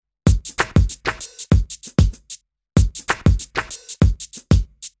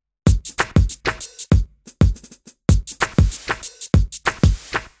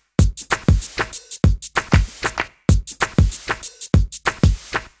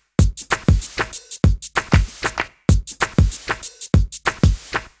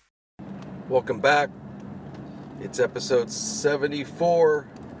Welcome back. It's episode 74.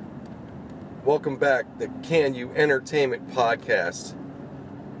 Welcome back, the Can You Entertainment Podcast.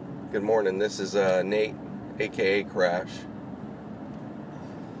 Good morning. This is Nate, aka Crash.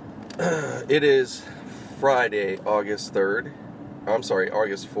 It is Friday, August 4th.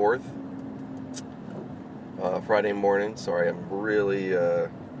 Friday morning. Sorry, I'm really, you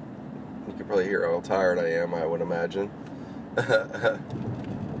can probably hear how tired I am, I would imagine.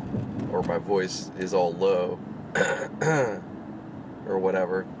 Or my voice is all low. Or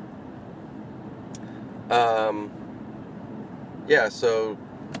whatever. Yeah, so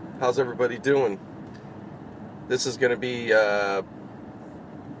how's everybody doing? This is going to be,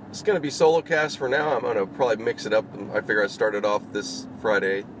 it's going to be solo cast for now. I'm going to probably mix it up. I figure I started off this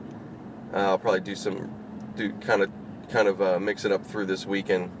Friday. I'll probably kind of mix it up through this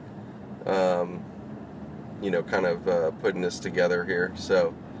weekend. Putting this together here.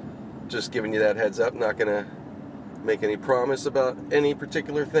 So, just giving you that heads up. Not gonna make any promise about any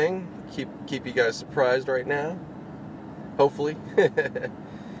particular thing. Keep you guys surprised right now. Hopefully.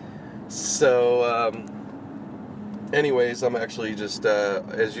 So, anyways, I'm actually just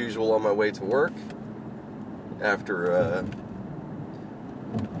as usual on my way to work. After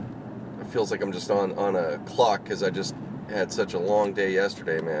it feels like I'm just on a clock because I just had such a long day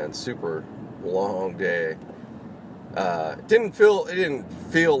yesterday, man. Super long day. It didn't feel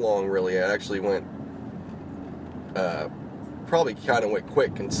long really. It actually went probably kind of went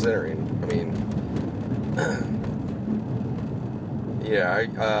quick considering. I mean,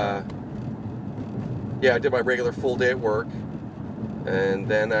 I did my regular full day at work, and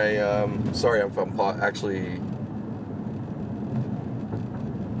then sorry,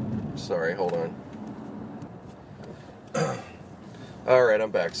 hold on. All right,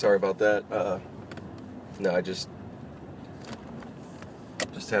 I'm back. Sorry about that. No, I just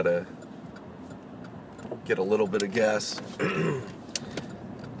had to get a little bit of gas.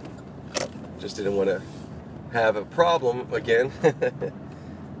 Just didn't want to have a problem again.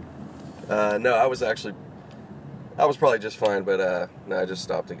 No, I was probably just fine, but no, I just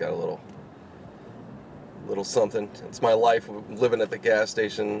stopped and got a little something. It's my life living at the gas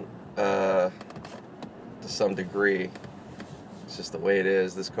station to some degree. It's just the way it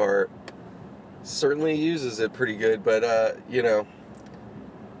is. This car certainly uses it pretty good, but I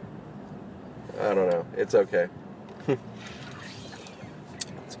don't know. It's okay.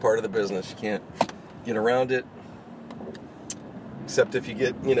 It's part of the business. You can't get around it. Except if you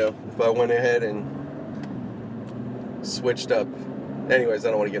get, if I went ahead and switched up. Anyways,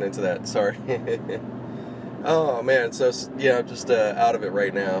 I don't want to get into that. Sorry. Oh, man. So, yeah, I'm just out of it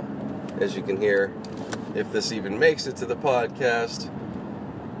right now, as you can hear. If this even makes it to the podcast.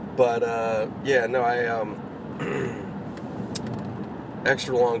 But,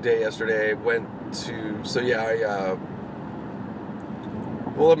 extra long day yesterday. Let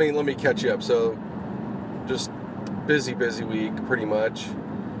me catch you up. So, just busy week, pretty much,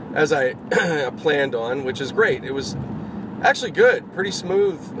 as I planned on, which is great. It was actually good, pretty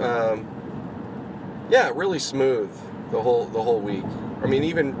smooth. Really smooth the whole week. I mean,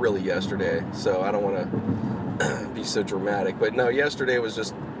 even really yesterday. So I don't want to be so dramatic, but no, yesterday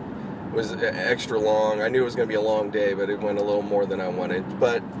was extra long. I knew it was going to be a long day, but it went a little more than I wanted.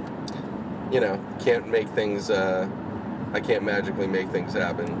 But, can't make things, I can't magically make things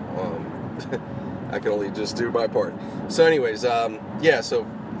happen. I can only just do my part. So anyways, as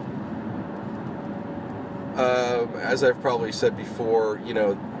I've probably said before,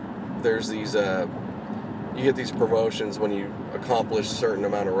 there's these, you get these promotions when you accomplish a certain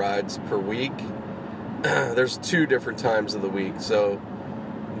amount of rides per week. There's 2 different times of the week. So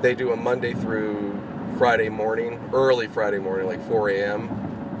they do a Monday through Friday morning, early Friday morning, like 4 a.m.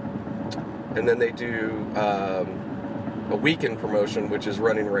 And then they do a weekend promotion, which is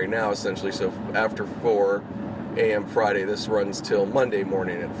running right now, essentially. So after 4 a.m. Friday, this runs till Monday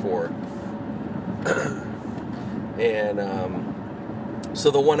morning at 4. And so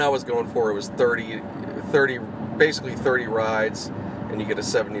the one I was going for, it was 30 rides, and you get a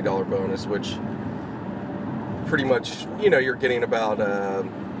 $70 bonus, which pretty much, you're getting about,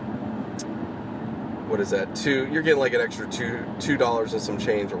 what is that? You're getting like an extra $2 and some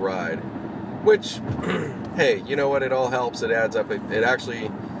change a ride, which, hey, you know what? It all helps. It adds up. It actually,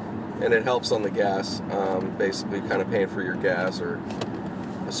 and it helps on the gas, basically kind of paying for your gas, or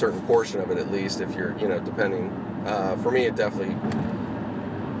a certain portion of it at least, if you're, depending. For me, it definitely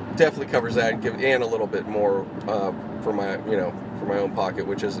covers that, and a little bit more for my own pocket,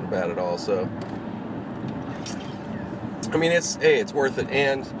 which isn't bad at all. So, I mean, it's worth it,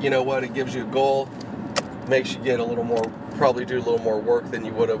 and you know what? It gives you a goal, makes you get a little more, probably do a little more work than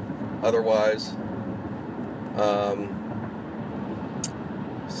you would have otherwise.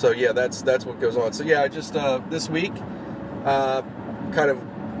 So yeah, that's what goes on. So yeah, I just this week kind of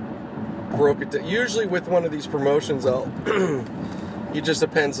broke it. Usually with one of these promotions, it just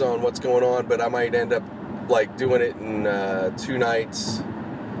depends on what's going on, but I might end up like doing it in 2 nights,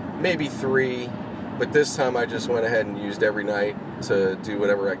 maybe 3. But this time I just went ahead and used every night to do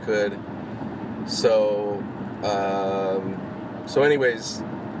whatever I could. So anyways,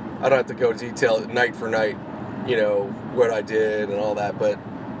 I don't have to go detail night for night, what I did and all that, but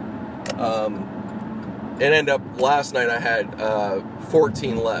it ended up last night I had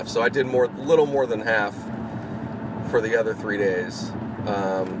 14 left, so I did little more than half for the other 3 days.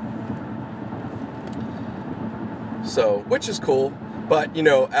 So, which is cool, but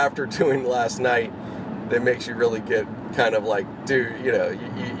after doing last night, that makes you really get kind of like, dude,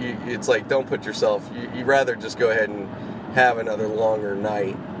 it's like, don't put yourself. You rather just go ahead and have another longer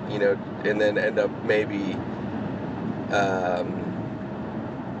night, and then end up maybe.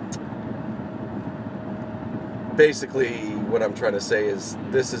 Basically, what I'm trying to say is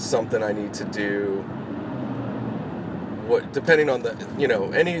this is something I need to do. Depending on the,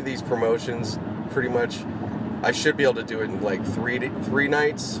 any of these promotions, pretty much, I should be able to do it in like 3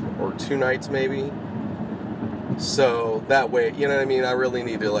 nights or 2 nights maybe. So that way, you know what I mean? I really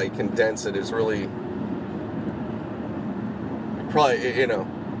need to like condense it. It's really probably,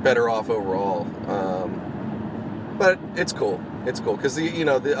 better off overall. But it's cool. It's cool because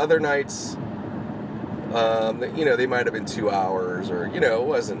the other nights, they might have been 2 hours or it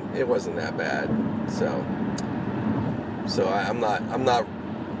wasn't that bad. So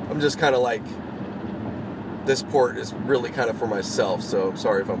I'm just kind of like, this port is really kind of for myself. So I'm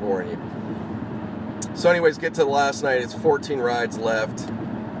sorry if I'm boring you. So anyways, get to the last night. It's 14 rides left.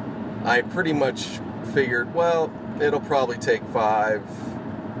 I pretty much figured, well, it'll probably take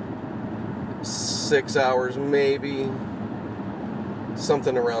 5-6 hours, maybe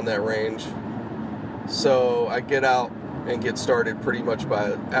something around that range. So I get out and get started pretty much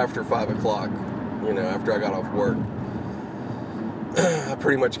by after 5 o'clock, after I got off work. I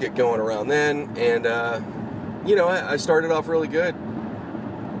pretty much get going around then, and I started off really good.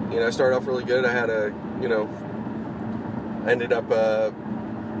 I started off really good. I had ended up,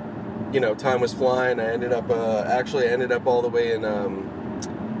 time was flying. I ended up all the way in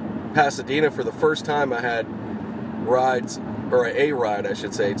Pasadena for the first time. I had a ride, I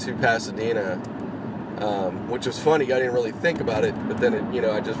should say, to Pasadena, which was funny. I didn't really think about it, but then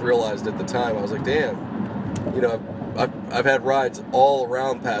I just realized at the time, I was like, damn, I've had rides all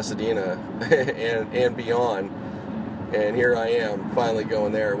around Pasadena and beyond. And here I am, finally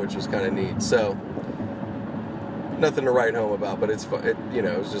going there, which was kind of neat. So, nothing to write home about, but it's fun. It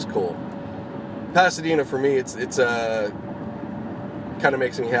was just cool. Pasadena for me, it's kind of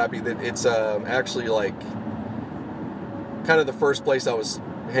makes me happy that it's actually like kind of the first place I was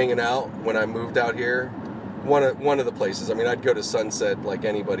hanging out when I moved out here. One of the places. I mean, I'd go to Sunset like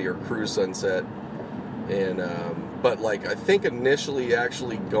anybody, or cruise Sunset, and but like I think initially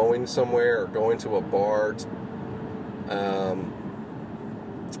actually going somewhere or going to a bar.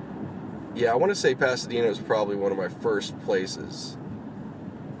 I want to say Pasadena was probably one of my first places.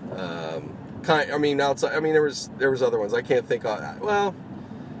 Outside. I mean, there was other ones. I can't think of. Well,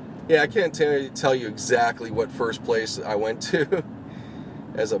 yeah, I can't tell you exactly what first place I went to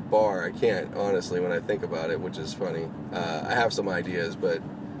as a bar. I can't, honestly, when I think about it, which is funny. I have some ideas, but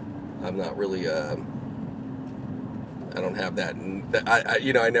I'm not really. I don't have that.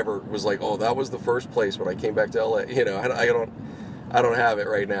 I never was like, oh, that was the first place when I came back to LA. I don't have it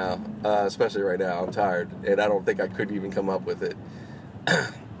right now, especially right now. I'm tired, and I don't think I could even come up with it.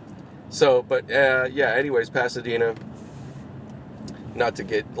 So, but anyways, Pasadena. Not to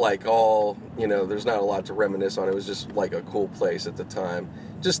get like all, there's not a lot to reminisce on. It was just like a cool place at the time.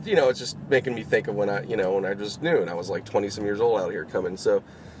 Just, it's just making me think of when I just knew, and I was like 20 some years old out here coming. So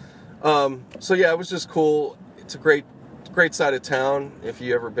yeah, it was just cool. It's a great side of town. If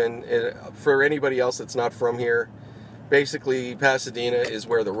you ever been, for anybody else that's not from here, basically Pasadena is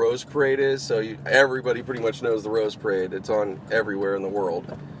where the Rose Parade is. So everybody pretty much knows the Rose Parade. It's on everywhere in the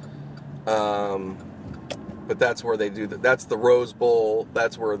world. But that's where they do that's the Rose Bowl.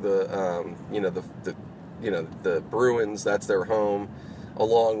 That's where the Bruins, that's their home,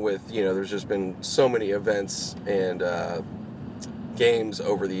 along with, there's just been so many events and games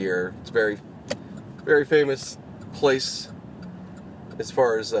over the year. It's a very, very famous place as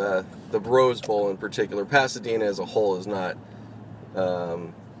far as the Rose Bowl in particular. Pasadena as a whole is not,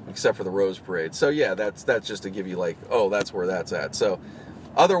 except for the Rose Parade. So yeah, that's just to give you like, oh, that's where that's at. So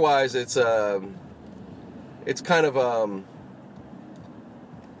otherwise, it's kind of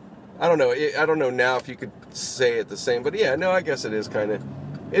I don't know. I don't know now if you could say it the same, but yeah, no, I guess it is kind of.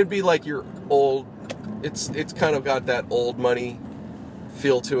 It'd be like your old. It's kind of got that old money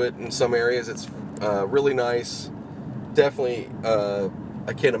feel to it in some areas. It's really nice. Definitely,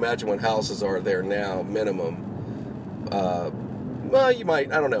 I can't imagine what houses are there now, minimum. Well, you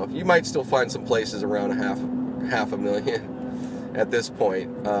might. I don't know. You might still find some places around half a million at this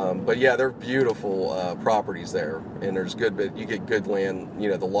point. But yeah, they're beautiful properties there, and there's good. But you get good land. You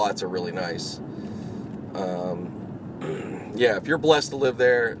know, the lots are really nice. Yeah, if you're blessed to live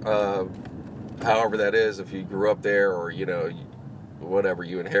there, however that is, if you grew up there or whatever,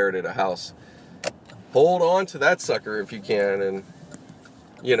 you inherited a house, hold on to that sucker if you can, and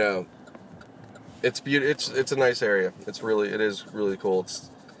it's beautiful. It's a nice area. It is really cool. It's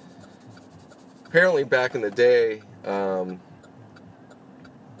apparently back in the day.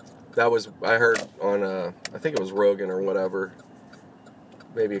 That was, I heard on I think it was Rogan or whatever,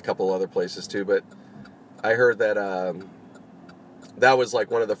 maybe a couple other places too, but I heard that that was like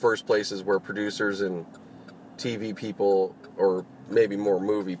one of the first places where producers and TV people, or maybe more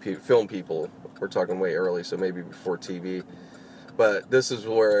film people, we're talking way early, so maybe before TV, but this is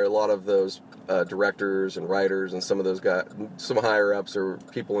where a lot of those directors and writers and some of those guys, some higher ups or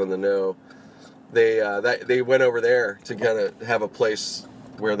people in the know, they went over there to kind of have a place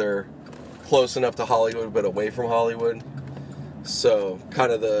where they're close enough to Hollywood but away from Hollywood. So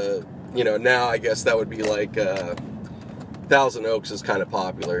kind of now I guess that would be like Thousand Oaks is kind of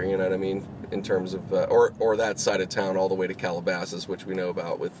popular, you know what I mean, in terms of or that side of town all the way to Calabasas, which we know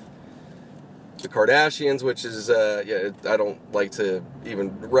about with the Kardashians, which is I don't like to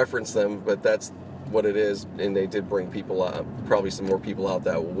even reference them, but that's what it is, and they did bring people out, probably some more people out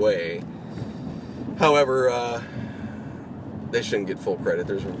that way. However, they shouldn't get full credit.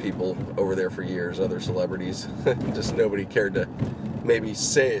 There's been people over there for years, other celebrities, just nobody cared to maybe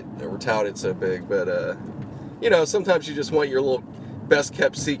say it or tout it so big, but sometimes you just want your little best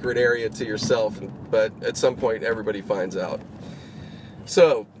kept secret area to yourself, but at some point everybody finds out.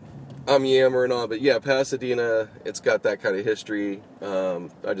 So I'm yammering on, but yeah, Pasadena, it's got that kind of history.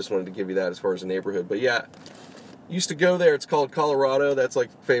 I just wanted to give you that as far as a neighborhood. But yeah, used to go there. It's called Colorado. That's like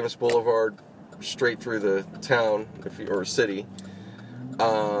famous boulevard straight through the town, or city.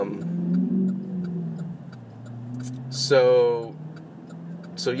 So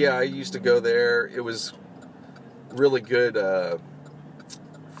yeah, I used to go there. It was really good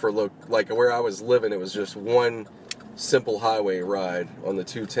for like where I was living. It was just one simple highway ride on the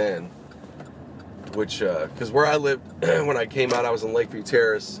 210, which because where I lived when I came out, I was in Lakeview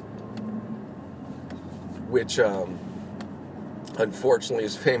Terrace, which unfortunately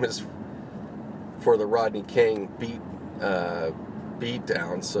is famous for the Rodney King beat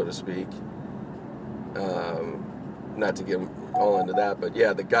down, so to speak. Not to get all into that, but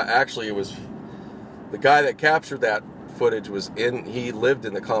yeah, the guy that captured that footage he lived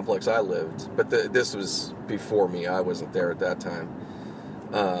in the complex I lived, but this was before me. I wasn't there at that time.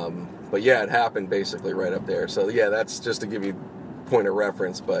 But yeah, it happened basically right up there. So yeah, that's just to give you point of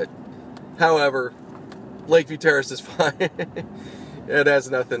reference. But however, Lakeview Terrace is fine. It has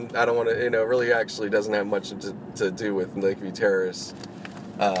nothing, I don't want to, really actually doesn't have much to do with Lakeview Terrace.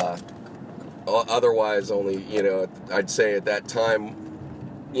 Otherwise, only, I'd say at that time,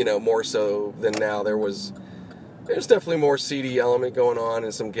 more so than now, there's definitely more seedy element going on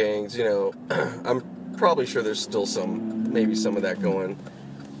and some gangs, I'm probably sure there's still maybe some of that going,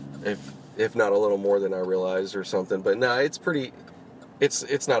 if not a little more than I realized or something, but no, it's pretty,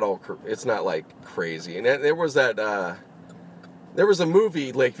 it's not like crazy. And there was that, there was a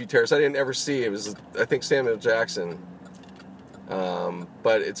movie, Lakeview Terrace, I didn't ever see. It was, I think, Samuel Jackson.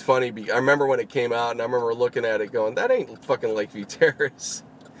 But it's funny, I remember when it came out, and I remember looking at it going, that ain't fucking Lakeview Terrace.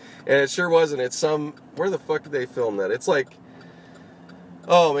 And it sure wasn't. It's where the fuck did they film that? It's like,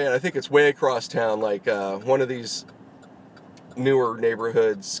 oh man, I think it's way across town, like one of these newer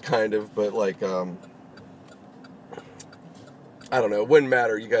neighborhoods, kind of, but like, I don't know, it wouldn't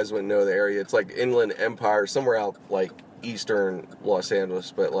matter, you guys wouldn't know the area. It's like Inland Empire, somewhere out, like, eastern Los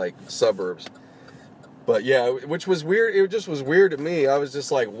Angeles, but like suburbs. But yeah, which was weird. It just was weird to me. I was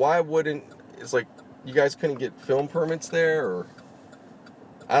just like, why wouldn't, it's like, you guys couldn't get film permits there, or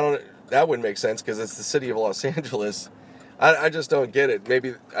that wouldn't make sense because it's the city of Los Angeles. I just don't get it.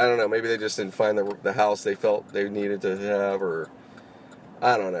 Maybe, I don't know, maybe they just didn't find the house they felt they needed to have, or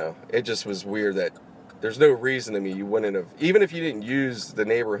I don't know. It just was weird that there's no reason to me you wouldn't have, even if you didn't use the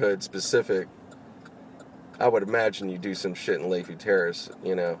neighborhood specific, I would imagine you do some shit in Lakeview Terrace,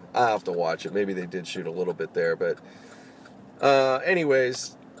 I'll have to watch it. Maybe they did shoot a little bit there, but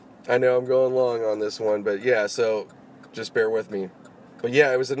anyways, I know I'm going long on this one, but yeah, so just bear with me. But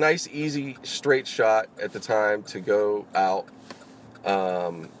yeah, it was a nice, easy, straight shot at the time to go out.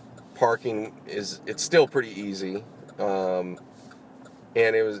 Parking it's still pretty easy. And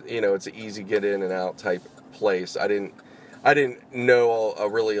it was, it's an easy get in and out type place. I didn't know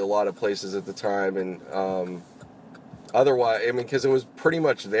really a lot of places at the time, and otherwise, I mean, because it was pretty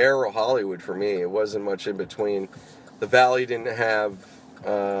much there or Hollywood for me. It wasn't much in between. The Valley didn't have.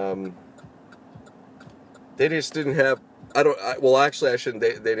 They just didn't have. Well, actually, I shouldn't.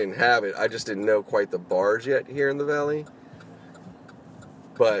 They didn't have it. I just didn't know quite the bars yet here in the Valley.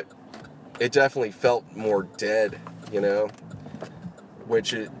 But it definitely felt more dead,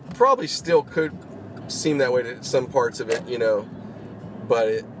 which it probably still could seem that way to some parts of it,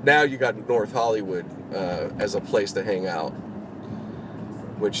 But now you got North Hollywood as a place to hang out,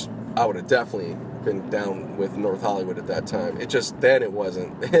 which I would have definitely been down with North Hollywood at that time. Then it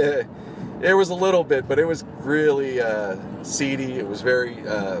wasn't. It was a little bit, but it was really seedy. It was very,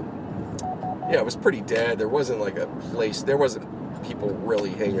 it was pretty dead. There wasn't like a place, there wasn't people really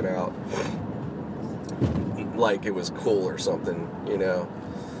hanging out like it was cool or something,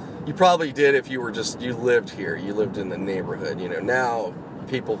 You probably did if you lived here. You lived in the neighborhood, Now,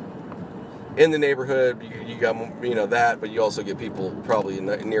 people in the neighborhood, you got, that, but you also get people probably in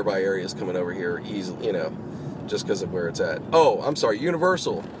nearby areas coming over here easily, just because of where it's at. Oh, I'm sorry,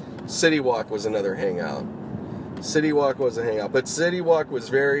 Universal. City Walk was another hangout. City Walk was a hangout, but City Walk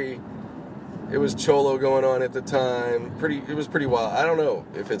was it was cholo going on at the time. It was pretty wild. I don't know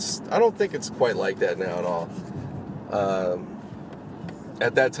I don't think it's quite like that now at all.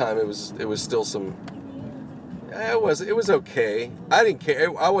 At that time, it was still some. It was okay. I didn't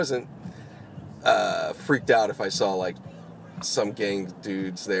care. I wasn't freaked out if I saw like some gang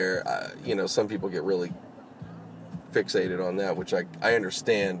dudes there. Some people get really fixated on that, which I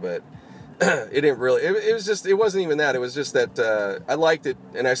understand, but it didn't really. It wasn't even that. It was just that I liked it,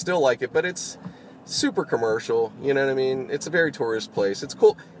 and I still like it, but it's super commercial. You know what I mean? It's a very tourist place. It's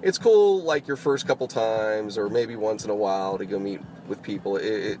cool. It's cool, like your first couple times, or maybe once in a while to go meet with people.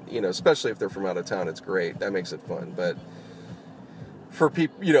 Especially if they're from out of town, it's great. That makes it fun. But for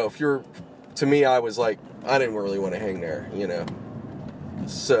people, to me, I was like, I didn't really want to hang there.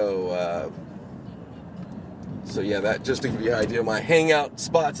 So yeah, that just to give you an idea of my hangout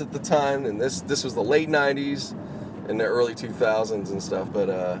spots at the time, and this was the late 90s and the early 2000s and stuff,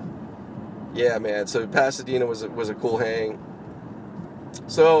 but yeah, man, so Pasadena was a cool hang.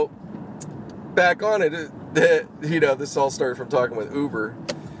 So back on it, this all started from talking with Uber.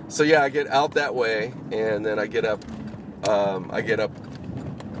 So yeah, I get out that way, and then I get up, I get a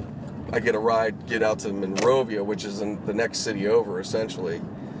ride, get out to Monrovia, which is in the next city over, essentially.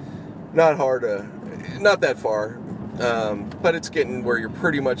 Not that far, but it's getting where you're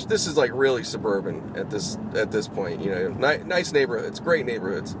pretty much. This is like really suburban at this point. Nice neighborhoods, great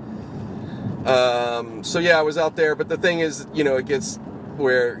neighborhoods. So yeah, I was out there, but the thing is, it gets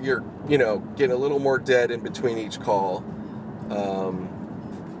where you're, getting a little more dead in between each call.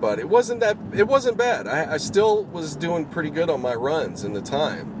 But it wasn't bad. I still was doing pretty good on my runs in the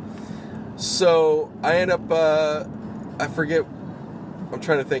time. So I end up, I forget. I'm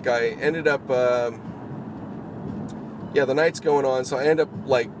trying to think. I ended up, the night's going on, so I end up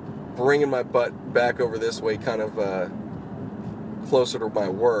like bringing my butt back over this way, kind of closer to my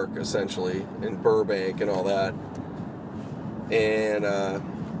work, essentially, in Burbank and all that. And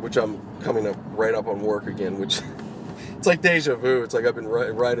which I'm coming up right up on work again, which it's like deja vu. It's like I've been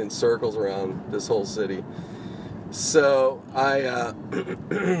riding circles around this whole city. So I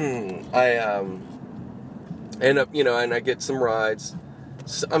end up, and I get some rides.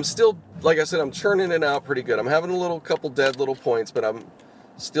 I'm still, like I said, I'm churning it out pretty good. I'm having a couple dead little points, but I'm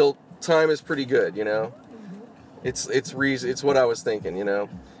still, time is pretty good, It's what I was thinking, And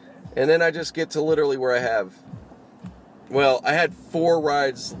then I just get to literally where I had 4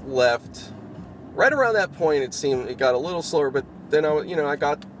 rides left. Right around that point, it got a little slower, but then I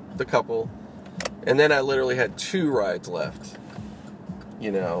got the couple, and then I literally had 2 rides left,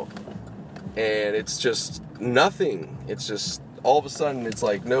 and it's just nothing. It's just, all of a sudden, it's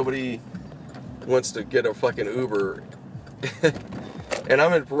like nobody wants to get a fucking Uber. And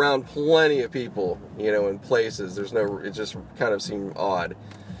I'm around plenty of people, in places. It just kind of seemed odd.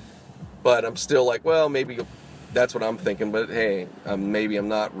 But I'm still like, well, maybe that's what I'm thinking. But hey, maybe I'm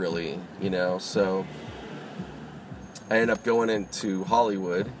not really, So I end up going into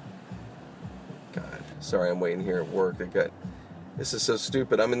Hollywood. God, sorry, I'm waiting here at work. This is so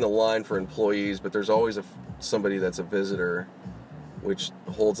stupid. I'm in the line for employees, but there's always somebody that's a visitor, which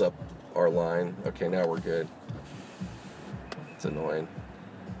holds up our line. Okay, now we're good. It's annoying.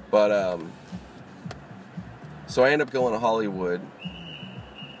 But, so I end up going to Hollywood,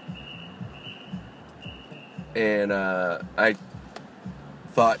 And I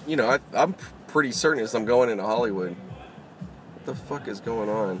thought, I'm pretty certain as I'm going into Hollywood. What the fuck is going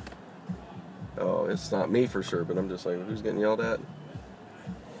on? Oh, it's not me for sure, but I'm just like, who's getting yelled at?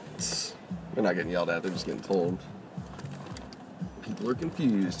 They're not getting yelled at, they're just getting told. People are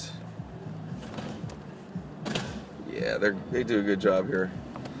confused. Yeah, they do a good job here.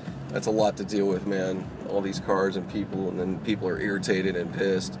 That's a lot to deal with, man. All these cars and people, and then people are irritated and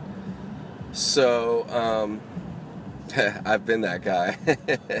pissed. So, I've been that guy.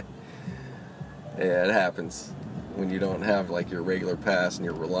 Yeah, it happens when you don't have like your regular pass and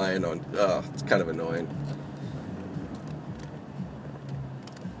you're relying on. It's kind of annoying.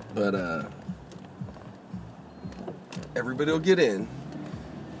 But everybody will get in.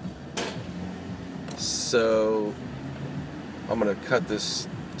 So I'm gonna cut this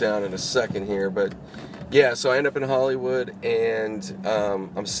down in a second here, but yeah. So I end up in Hollywood, and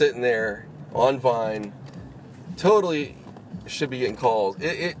I'm sitting there on Vine. Totally should be getting calls.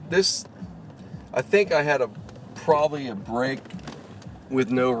 I think I had probably a break with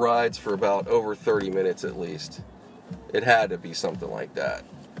no rides for about over 30 minutes at least. It had to be something like that.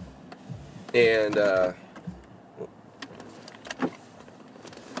 And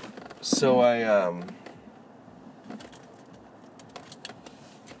so I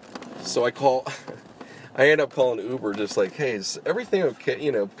call. I end up calling Uber, just like, hey, is everything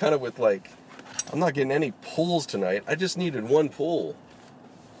okay? Kind of with like, I'm not getting any pulls tonight. I just needed one pull.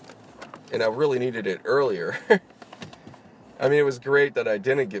 And I really needed it earlier. I mean, it was great that I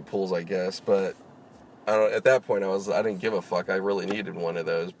didn't get pulls, I guess, but at that point I didn't give a fuck. I really needed one of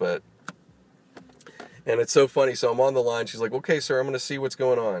those, and it's so funny. So I'm on the line. She's like, okay, sir, I'm going to see what's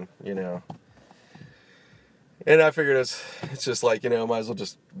going on, And I figured it's just like, might as well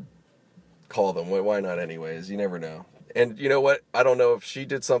just call them. Why not anyways? You never know. And you know what? I don't know if she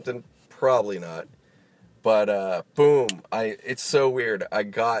did something. Probably not. But, boom, it's so weird. I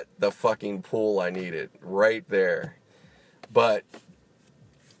got the fucking pull I needed right there. But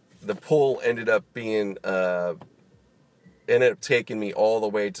the pull ended up taking me all the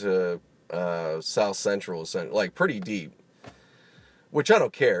way to, South Central, like pretty deep. Which I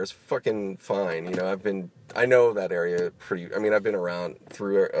don't care. It's fucking fine. I know that area I've been around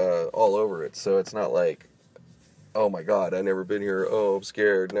through, all over it. So it's not like, oh my God, I've never been here. Oh, I'm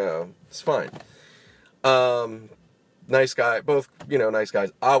scared. No, it's fine. Nice guy, both, nice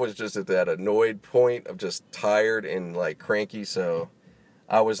guys. I was just at that annoyed point of just tired and like cranky, so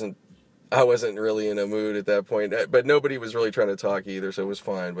I wasn't really in a mood at that point, but nobody was really trying to talk either, so it was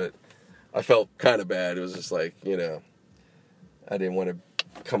fine, but I felt kind of bad. It was just like, I didn't want to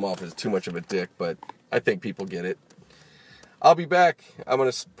come off as too much of a dick, but I think people get it. I'll be back. I'm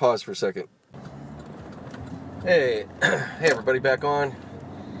going to pause for a second. Hey everybody, back on.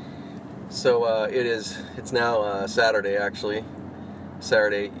 So it's now Saturday, actually.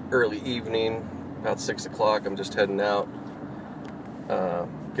 Saturday early evening, about 6 o'clock. I'm just heading out.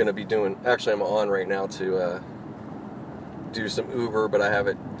 Gonna be I'm on right now to do some Uber, but I have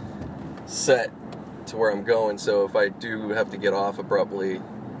it set to where I'm going, so if I do have to get off abruptly,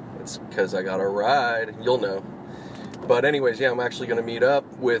 it's because I got a ride. You'll know. But anyways, yeah, I'm actually gonna meet up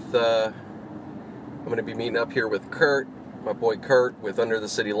with, I'm gonna be meeting up here with Kurt, my boy Kurt, with Under the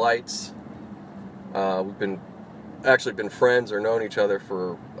City Lights. We've been friends or known each other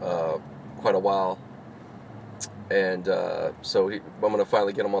for quite a while, and so I'm going to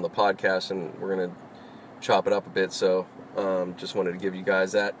finally get him on the podcast, and we're going to chop it up a bit. So just wanted to give you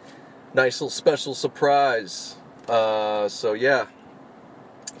guys that nice little special surprise. So yeah,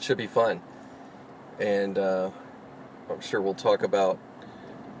 it should be fun, and I'm sure we'll talk about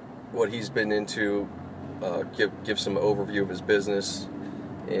what he's been into, give some overview of his business.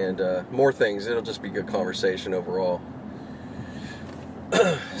 And more things. It'll just be good conversation overall.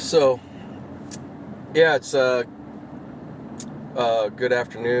 So, yeah, it's good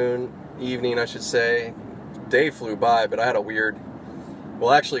afternoon, evening, I should say. Day flew by, but I had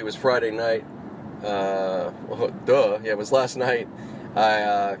actually it was Friday night. Yeah, it was last night.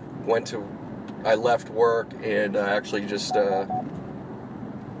 I left work and actually just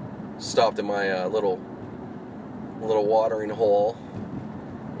stopped at my little watering hole.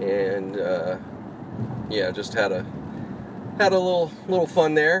 And just had a little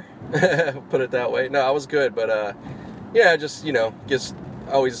fun there, put it that way. No, I was good, but it's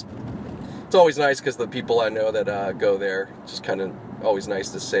always nice because the people I know that go there, just kind of always nice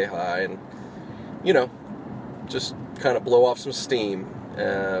to say hi and just kind of blow off some steam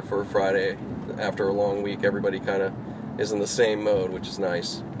for a Friday after a long week. Everybody kind of is in the same mode, which is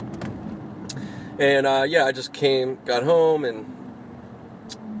nice. And I just got home and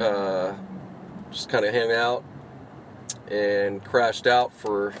just kind of hang out, and crashed out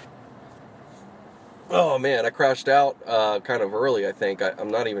for, oh man, I crashed out kind of early, I think.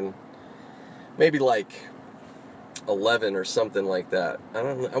 I'm not even, maybe like 11 or something like that.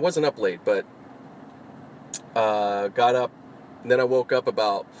 I wasn't up late, but got up, and then I woke up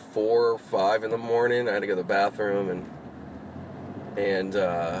about 4 or 5 in the morning. I had to go to the bathroom, and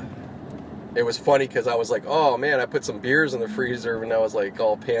it was funny because I was like, oh man, I put some beers in the freezer, and I was like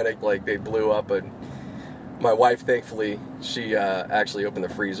all panicked, like they blew up. And my wife, thankfully, she actually opened the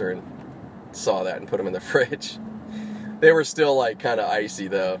freezer and saw that and put them in the fridge. They were still like kind of icy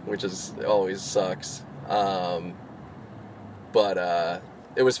though, which is always sucks. But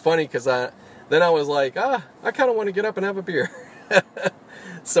it was funny because then I was like, I kind of want to get up and have a beer.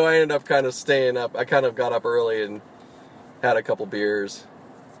 So I ended up kind of staying up. I kind of got up early and had a couple beers.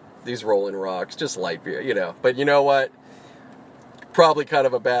 These Rolling Rocks, just light beer, you know. But you know what? Probably kind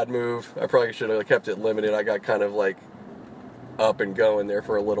of a bad move. I probably should have kept it limited. I got kind of like up and going there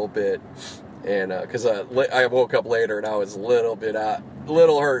for a little bit. And because I woke up later and I was a little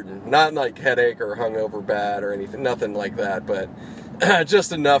hurting. Not like headache or hungover bad or anything. Nothing like that. But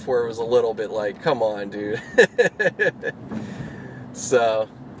just enough where it was a little bit like, come on, dude. So,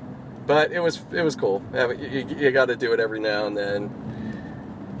 but it was cool. You got to do it every now and then.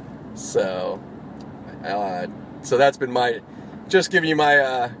 So that's been just giving you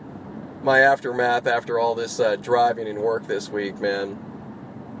my aftermath after all this driving and work this week, man.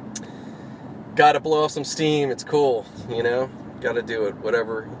 Got to blow off some steam. It's cool, you know. Got to do it.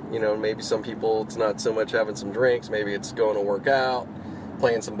 Whatever, you know. Maybe some people it's not so much having some drinks. Maybe it's going to work out,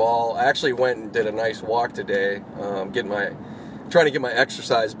 playing some ball. I actually went and did a nice walk today. Trying to get my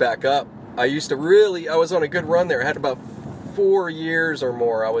exercise back up. I was on a good run there. I had about 4 years or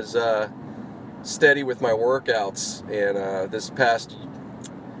more. I was steady with my workouts, and this past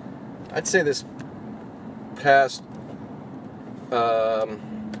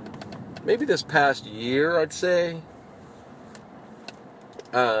maybe this past year, I'd say.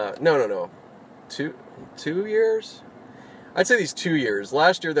 No. 2 years? I'd say these 2 years.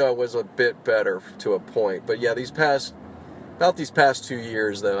 Last year, though, I was a bit better to a point. But yeah, these past 2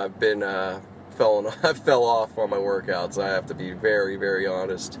 years, though, I've been I fell off on my workouts. I have to be very, very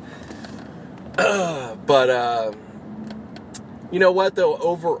honest. But you know what, though?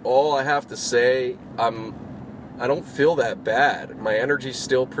 Overall, I have to say I don't feel that bad. My energy's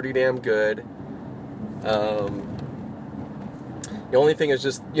still pretty damn good. The only thing is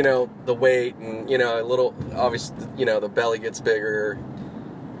just, you know, the weight and, you know, a little, obviously, you know, the belly gets bigger,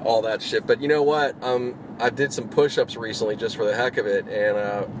 all that shit. But you know what? I did some push-ups recently just for the heck of it, and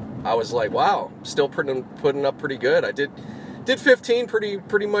I was like, wow, still putting up pretty good. I did 15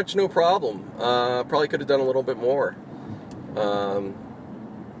 pretty much no problem. Probably could have done a little bit more.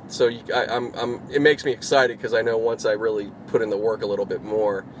 So it makes me excited because I know once I really put in the work a little bit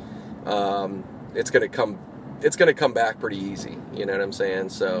more, it's gonna come back pretty easy. You know what I'm saying?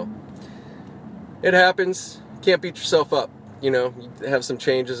 So it happens. Can't beat yourself up. You know, you have some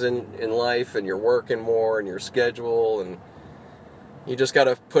changes in life, and you're working more, and your schedule, and you just got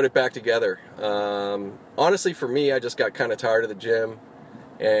to put it back together. Honestly, for me, I just got kind of tired of the gym,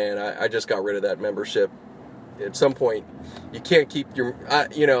 and I just got rid of that membership. At some point, you can't keep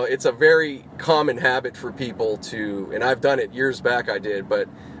you know, it's a very common habit for people to, and I've done it years back, I did, but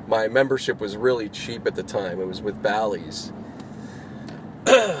my membership was really cheap at the time. It was with Bally's.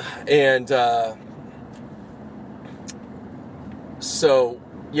 And, so,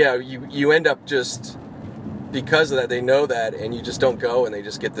 yeah, you end up just, because of that, they know that, and you just don't go, and they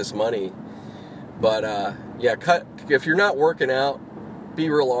just get this money. But, yeah, if you're not working out, be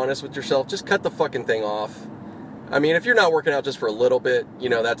real honest with yourself. Just cut the fucking thing off. I mean, if you're not working out just for a little bit, you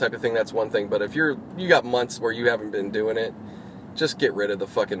know, that type of thing, that's one thing. But if you got months where you haven't been doing it, just get rid of the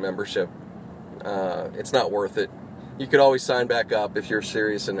fucking membership. It's not worth it. You could always sign back up if you're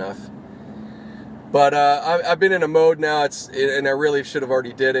serious enough. But I've been in a mode now, and I really should have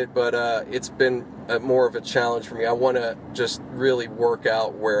already did it, but it's been more of a challenge for me. I want to just really work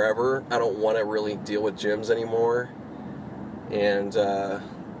out wherever. I don't want to really deal with gyms anymore. And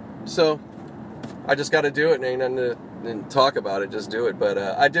so I just got to do it, and ain't nothing to talk about it, just do it. But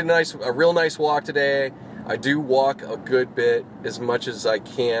I did a real nice walk today. I do walk a good bit, as much as I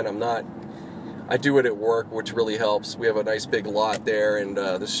can. I do it at work, which really helps. We have a nice big lot there, and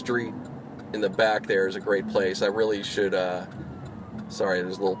the street in the back there is a great place. I really should, sorry,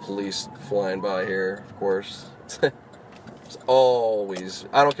 there's a little police flying by here, of course. It's always,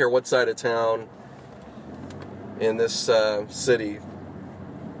 I don't care what side of town in this city,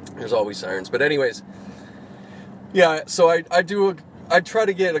 there's always sirens. But anyways, yeah, so I I try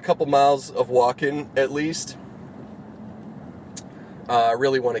to get a couple miles of walking at least. I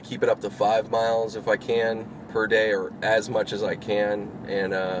really want to keep it up to 5 miles if I can per day, or as much as I can,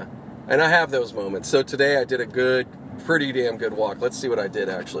 and I have those moments. So today I did a pretty damn good walk. Let's see what I did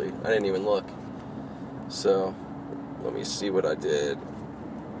actually. I didn't even look. So let me see what I did.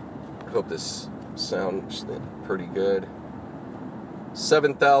 I hope this sounds pretty good.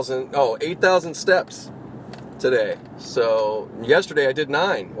 8,000 steps today. So yesterday I did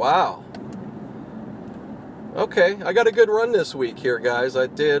 9. Wow. Okay, I got a good run this week here, guys. I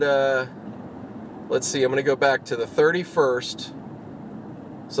did, let's see, I'm going to go back to the 31st.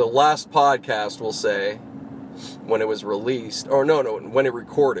 So last podcast, we'll say, when it was released. Or no, when it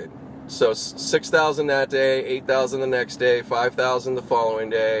recorded. So 6,000 that day, 8,000 the next day, 5,000 the following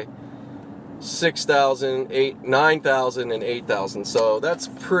day, 6,000, 9,000, and 8,000. So that's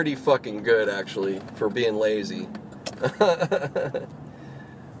pretty fucking good, actually, for being lazy.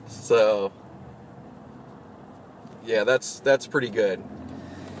 So... yeah, that's pretty good.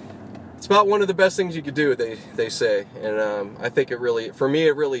 It's about one of the best things you could do, they say, and I think for me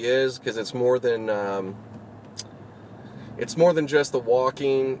it really is, because it's more than just the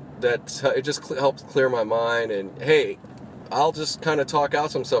walking. That it just helps clear my mind, and hey, I'll just kind of talk out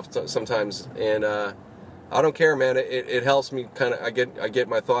some stuff sometimes, and I don't care, man. It helps me kind of. I get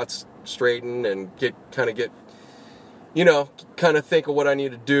my thoughts straightened and get you know, kind of think of what I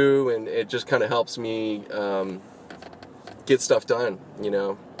need to do, and it just kind of helps me get stuff done, you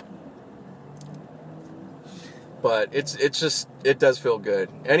know. But it does feel good.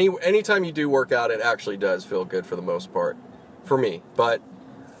 Anytime you do work out, it actually does feel good for the most part, for me. But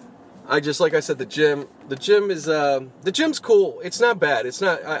like I said, the gym is the gym's cool. It's not bad. It's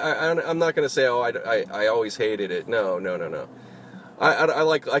not. I'm not gonna say I always hated it. No.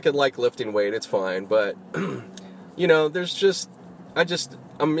 I can like lifting weight. It's fine. But you know,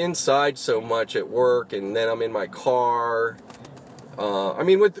 I'm inside so much at work, and then I'm in my car. I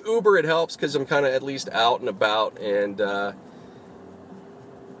mean, with Uber it helps because I'm kind of at least out and about, and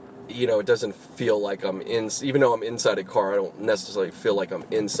you know, it doesn't feel like I'm even though I'm inside a car, I don't necessarily feel like I'm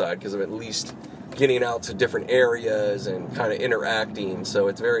inside, because I'm at least getting out to different areas and kind of interacting. So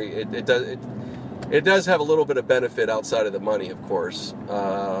it's it does have a little bit of benefit outside of the money, of course.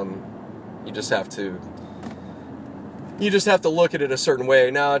 You just have to look at it a certain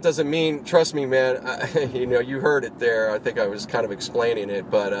way. Now, it doesn't mean, trust me, man, you know, you heard it there. I think I was kind of explaining it,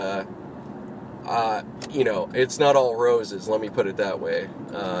 but, you know, it's not all roses, let me put it that way.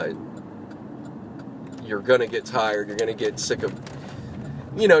 You're going to get tired. You're going to get sick of,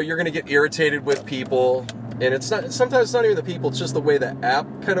 you know, you're going to get irritated with people. And sometimes it's not even the people, it's just the way the app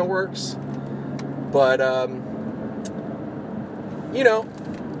kind of works. But, you know,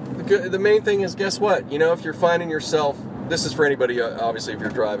 the main thing is, guess what? You know, if you're finding yourself, this is for anybody, obviously, if you're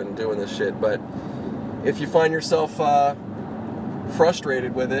driving and doing this shit, but if you find yourself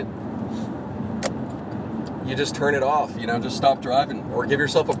frustrated with it, you just turn it off, you know, just stop driving, or give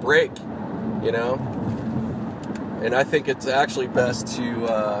yourself a break, you know. And I think it's actually best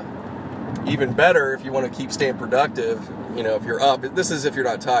to, even better if you want to keep staying productive, you know, if you're up, this is if you're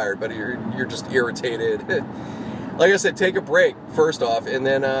not tired, but you're just irritated. Like I said, take a break, first off, and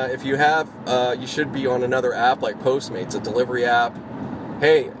then if you have, you should be on another app like Postmates, a delivery app.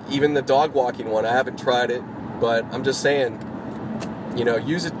 Hey, even the dog walking one, I haven't tried it, but I'm just saying, you know,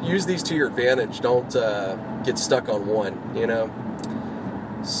 use these to your advantage. Don't get stuck on one, you know.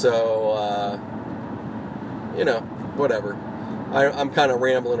 So, you know, whatever. I'm kind of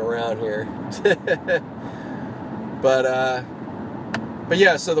rambling around here. But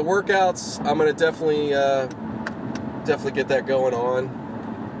yeah, so the workouts, I'm going to definitely get that going on.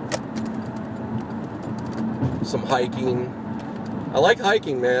 Some hiking. I like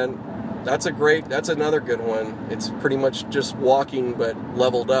hiking, man. That's another good one. It's pretty much just walking, but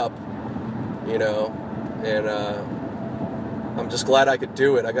leveled up, you know. And I'm just glad I could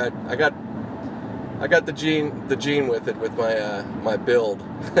do it. I got the gene with it, with my build.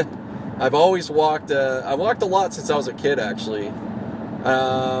 I've always walked. I walked a lot since I was a kid, actually.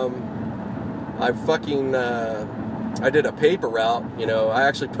 I did a paper route, you know. I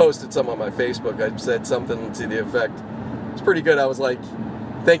actually posted some on my Facebook. I said something to the effect, it's pretty good. I was like,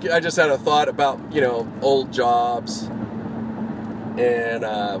 thank you. I just had a thought about, you know, old jobs and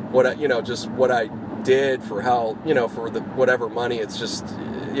what I did for how, you know, for the whatever money. It's just,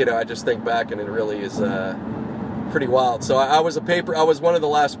 you know, I just think back and it really is pretty wild. So I was one of the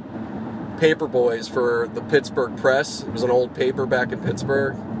last paper boys for the Pittsburgh Press. It was an old paper back in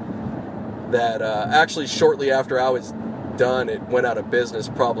Pittsburgh that actually shortly after I was done, it went out of business,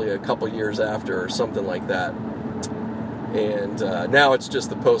 probably a couple years after or something like that. And now it's just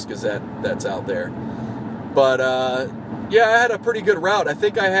the Post-Gazette that's out there. But yeah, I had a pretty good route. I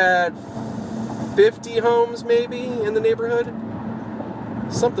think I had 50 homes maybe in the neighborhood,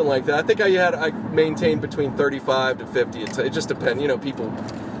 something like that. I think I maintained between 35 to 50. It just depends. People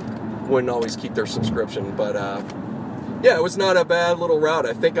wouldn't always keep their subscription, but yeah, it was not a bad little route.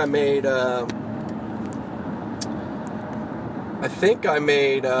 I think I made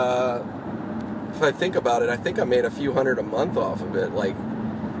if I think about it, I think I made a few hundred a month off of it. Like,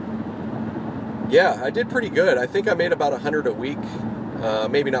 yeah, I did pretty good. I think I made about 100 a week.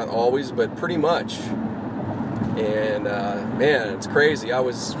 Maybe not always, but pretty much. And man, it's crazy. I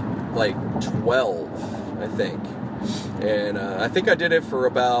was like 12, I think. And I think I did it for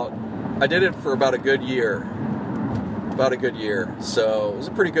about a good year. About a good year. So it was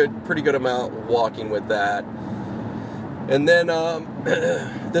a pretty good amount walking with that. And then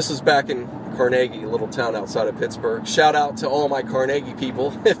this was back in Carnegie, a little town outside of Pittsburgh. Shout out to all my Carnegie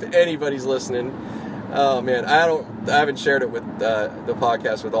people, if anybody's listening. Oh man, I haven't shared it with the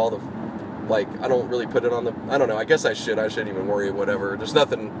podcast with all the, like, I don't really put it on the, I don't know, I guess I shouldn't even worry, whatever. There's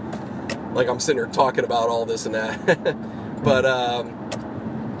nothing, like, I'm sitting here talking about all this and that. But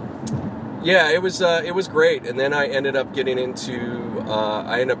yeah, it was great. And then I ended up getting into,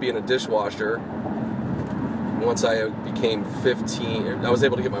 I ended up being a dishwasher. Once I became 15, I was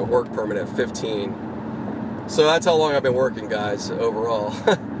able to get my work permit at 15. So that's how long I've been working, guys, overall.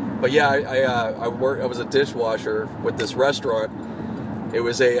 But yeah, I was a dishwasher with this restaurant. It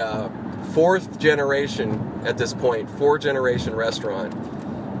was a fourth generation restaurant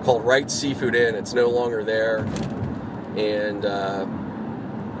called Wright Seafood Inn. It's no longer there. And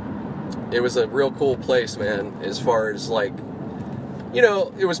it was a real cool place, man, as far as, like,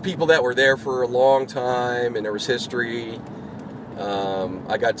 it was people that were there for a long time, and there was history.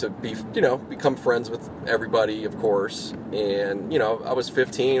 I got to become friends with everybody, of course. And, I was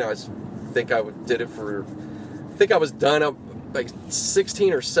 15. I was done up like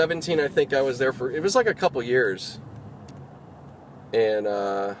 16 or 17. I think I was there it was like a couple years. And,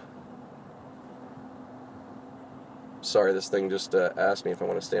 sorry, this thing just asked me if I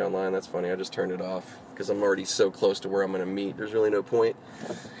want to stay online. That's funny. I just turned it off because I'm already so close to where I'm going to meet. There's really no point.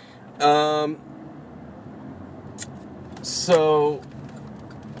 So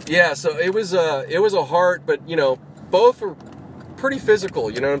yeah, so it was a hard, but both were pretty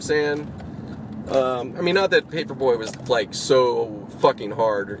physical. You know what I'm saying? I mean, not that Paperboy was like so fucking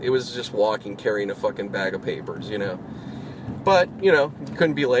hard. It was just walking, carrying a fucking bag of papers. But you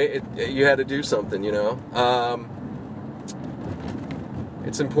couldn't be late. You had to do something.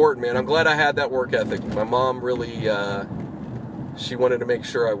 It's important, man. I'm glad I had that work ethic. My mom really, she wanted to make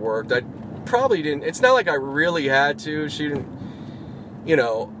sure I worked. I probably didn't, it's not like I really had to. She didn't,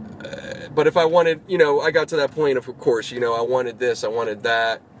 but if I wanted, I got to that point of course, I wanted this, I wanted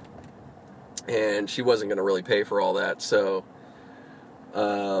that, and she wasn't going to really pay for all that. So,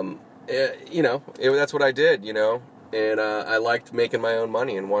 that's what I did, and I liked making my own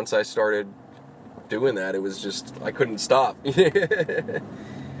money. And once I started doing that, it was just, I couldn't stop. But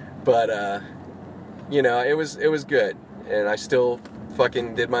it was good, and I still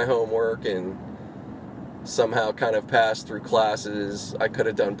fucking did my homework and somehow kind of passed through classes. I could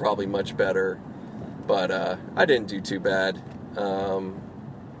have done probably much better, but I didn't do too bad.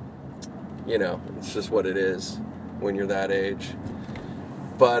 It's just what it is when you're that age.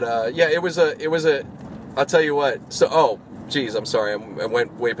 But yeah, it was a I'll tell you what. So geez, I'm sorry, I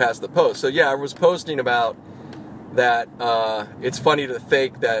went way past the post. So yeah, I was posting about that. It's funny to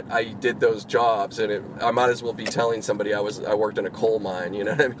think that I did those jobs, and I might as well be telling somebody I worked in a coal mine. You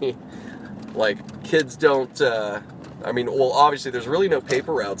know what I mean? Like, kids don't. Well, obviously, there's really no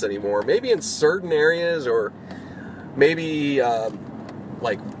paper routes anymore. Maybe in certain areas, or maybe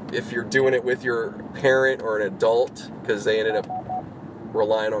like if you're doing it with your parent or an adult, because they ended up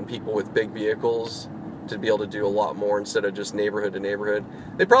relying on people with big vehicles to be able to do a lot more instead of just neighborhood to neighborhood.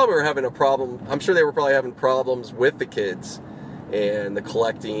 They probably were having a problem. I'm sure they were probably having problems with the kids and the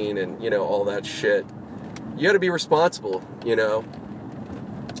collecting and, all that shit. You got to be responsible,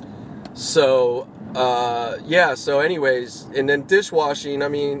 So, yeah, so anyways, and then dishwashing,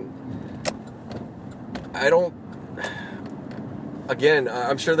 I'm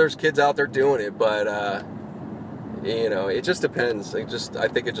sure there's kids out there doing it, but, it just depends. I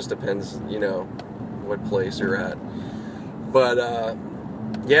think it just depends, what place you're at. But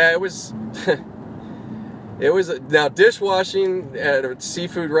yeah, it was now dishwashing at a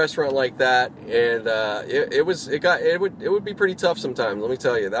seafood restaurant like that, and it would be pretty tough sometimes. Let me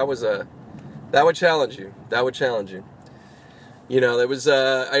tell you, that would challenge you. There was,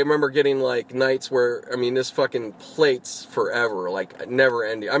 I remember getting, like, nights where, I mean, this fucking plates forever, like, never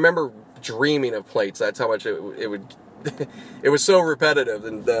ending. I remember dreaming of plates. That's how much it would, it was so repetitive,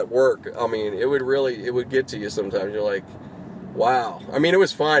 and that work, I mean, it would get to you sometimes. You're like, wow. I mean, it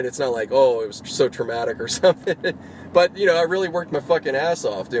was fine. It's not like, oh, it was so traumatic or something. But, I really worked my fucking ass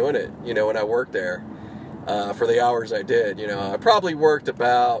off doing it, when I worked there, for the hours I did. I probably worked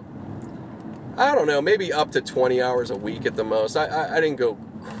about, I don't know, maybe up to 20 hours a week at the most. I didn't go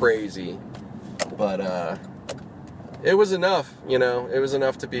crazy, but it was enough, it was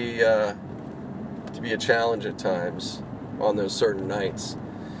enough to be a challenge at times on those certain nights.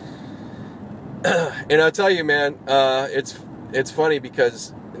 And I'll tell you, man, it's funny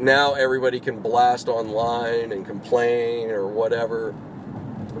because now everybody can blast online and complain or whatever,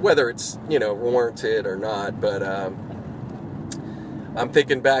 whether it's, warranted or not, but I'm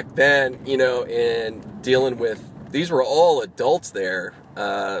thinking back then, and dealing with, these were all adults there.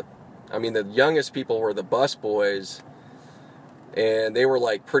 I mean, the youngest people were the bus boys, and they were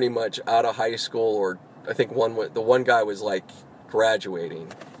like pretty much out of high school, or I think the one guy was like graduating,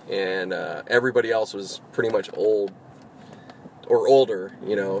 and everybody else was pretty much old or older.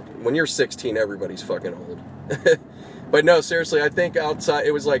 When you're 16, everybody's fucking old. But no, seriously, I think outside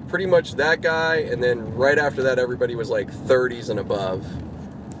it was like pretty much that guy, and then right after that, everybody was like 30s and above.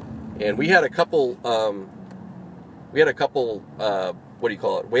 And we had a couple, what do you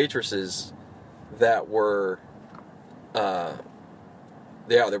call it, waitresses that were,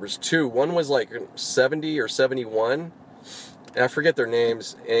 there was two. One was like 70 or 71, and I forget their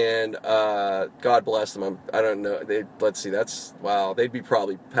names, and God bless them. I don't know. Let's see, wow, they'd be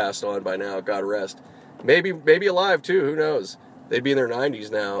probably passed on by now, God rest. Maybe alive too, who knows? They'd be in their 90s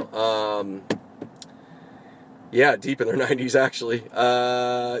now. Yeah, deep in their 90s actually.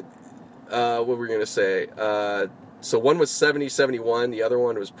 What were we going to say? So one was 70, 71, the other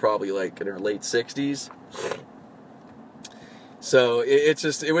one was probably like in her late 60s. So it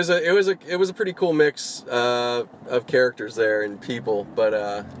was a pretty cool mix of characters there and people,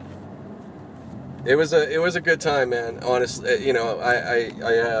 but it was a good time, man. Honestly,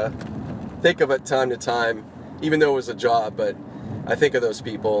 I think of it time to time, even though it was a job, but I think of those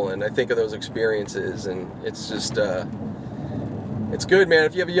people and I think of those experiences, and it's just it's good, man.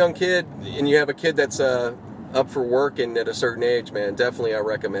 If you have a young kid and you have a kid that's up for work and at a certain age, man, definitely I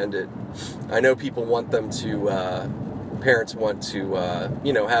recommend it. I know people want them to parents want to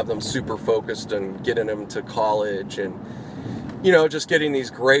have them super focused on getting them to college and just getting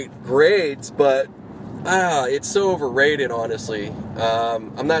these great grades, but it's so overrated, honestly.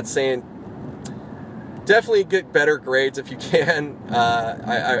 I'm not saying definitely get better grades if you can.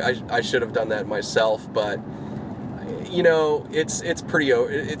 I should have done that myself, but it's pretty.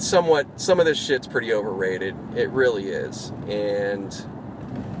 It's somewhat. Some of this shit's pretty overrated. It really is, and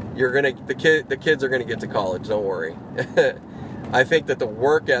the kids are gonna get to college. Don't worry. I think that the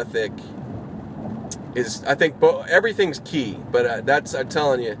work ethic is. I think everything's key, but I'm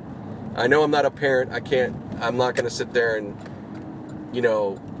telling you. I know I'm not a parent. I'm not gonna sit there and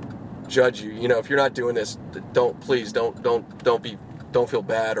judge you. If you're not doing this, don't feel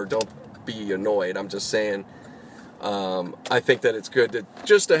bad or don't be annoyed. I'm just saying, I think that it's good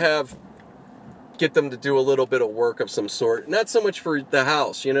to get them to do a little bit of work of some sort. Not so much for the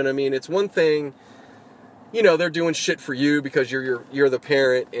house, you know what I mean? It's one thing, they're doing shit for you because you're the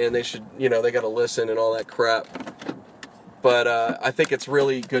parent and they should, they gotta listen and all that crap. But I think it's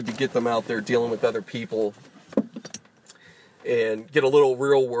really good to get them out there dealing with other people and get a little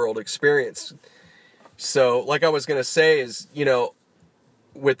real world experience. So, like I was gonna say is,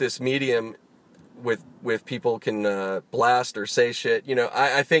 with this medium, with people can blast or say shit.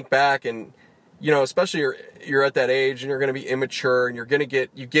 I think back and, especially you're at that age and you're gonna be immature and you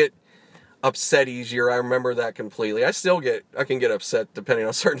get upset easier. I remember that completely. I can get upset depending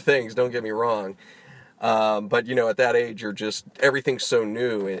on certain things. Don't get me wrong. But at that age, you're just, everything's so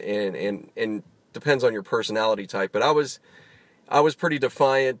new and depends on your personality type. But I was pretty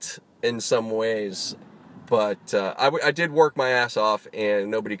defiant in some ways, but I did work my ass off,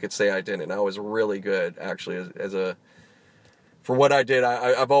 and nobody could say I didn't. I was really good, actually, for what I did.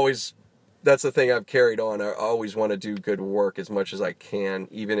 I've always, that's the thing I've carried on. I always want to do good work as much as I can,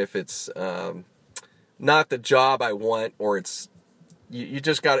 even if it's not the job I want, or it's you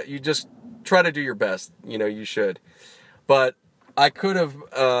just try to do your best. You should. But I could have,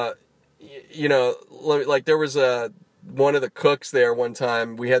 like there was one of the cooks there one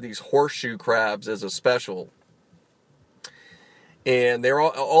time. We had these horseshoe crabs as a special, and they're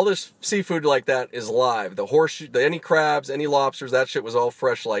all this seafood like that is live. The horseshoe, any crabs, any lobsters, that shit was all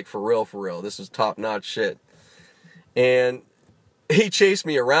fresh, like for real. This was top notch shit. And he chased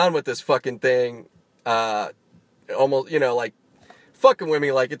me around with this fucking thing, almost, like fucking with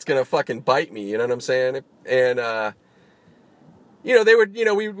me like it's gonna fucking bite me, you know what I'm saying? And, they would,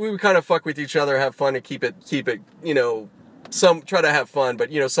 we would kind of fuck with each other, have fun, and keep it, try to have fun, but,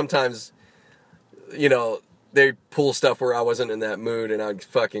 sometimes, they pull stuff where I wasn't in that mood, and I'd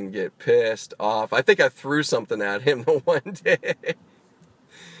fucking get pissed off. I think I threw something at him the one day.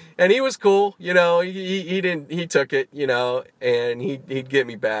 And he was cool, he took it, and he'd get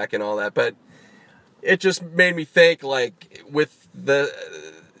me back and all that. But it just made me think, like, with the,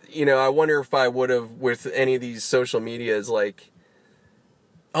 I wonder if I would have, with any of these social medias, like,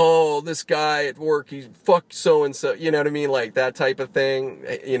 oh, this guy at work, he's fuck so-and-so, you know what I mean? Like, that type of thing,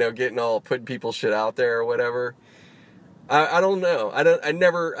 getting all, putting people's shit out there or whatever. I don't know. I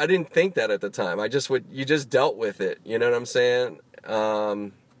didn't think that at the time. You just dealt with it, you know what I'm saying?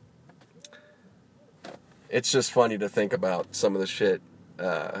 It's just funny to think about some of the shit,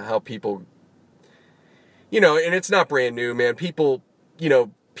 how people, and it's not brand new, man. People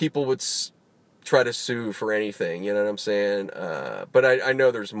would try to sue for anything, you know what I'm saying? But I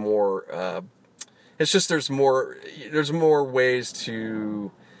know there's more, it's just there's more ways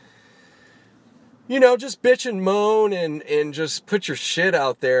to, just bitch and moan and just put your shit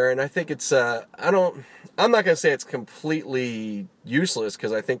out there. And I think it's, I'm not going to say it's completely useless,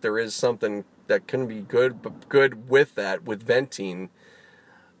 because I think there is something that can be good with that, with venting.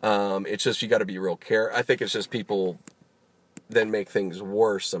 It's just, you got to be real careful. I think it's just people then make things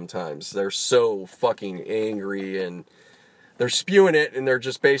worse sometimes. They're so fucking angry and they're spewing it, and they're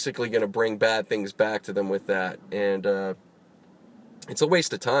just basically going to bring bad things back to them with that. And it's a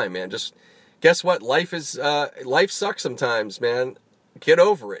waste of time, man. Just guess what? Life sucks sometimes, man. Get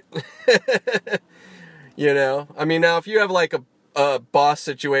over it. I mean, now if you have like a boss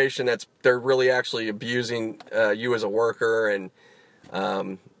situation they're really actually abusing you as a worker, and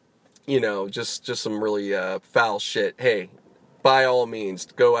just some really foul shit, hey, by all means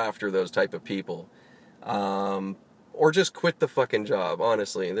go after those type of people, or just quit the fucking job.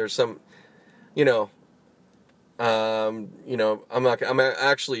 Honestly, there's some, I know I'm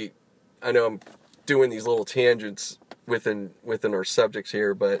doing these little tangents within our subjects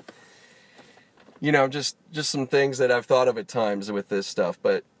here, but just some things that I've thought of at times with this stuff.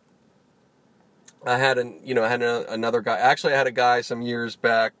 But I had another guy. Actually, I had a guy some years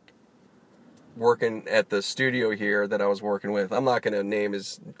back working at the studio here that I was working with. I'm not going to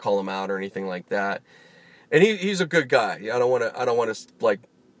call him out or anything like that. And he's a good guy. I don't want to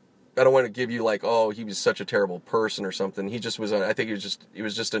give you like, oh, he was such a terrible person or something. He just was. I think he just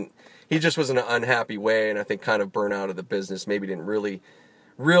was in an unhappy way, and I think kind of burnt out of the business. Maybe didn't really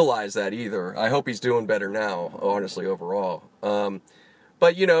realize that either. I hope he's doing better now, honestly, overall.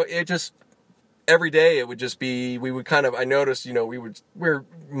 But it just, every day it would just be, I noticed, we were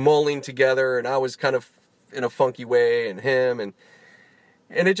mulling together, and I was kind of in a funky way, and him, and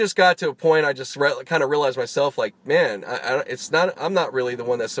it just got to a point I just kind of realized myself, like, man, I'm not really the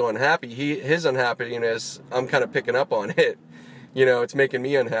one that's so unhappy. His unhappiness, I'm kind of picking up on it. It's making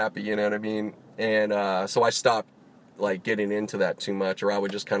me unhappy, you know what I mean? And so I stopped like getting into that too much, or I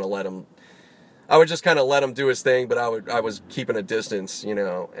would just kind of let him do his thing, but I was keeping a distance,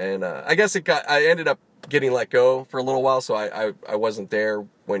 and I guess I ended up getting let go for a little while, so I wasn't there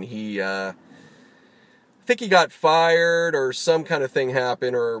when he, I think he got fired or some kind of thing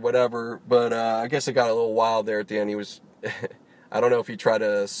happened or whatever, but I guess it got a little wild there at the end. He was, I don't know if he tried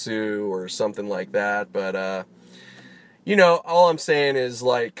to sue or something like that, but all I'm saying is,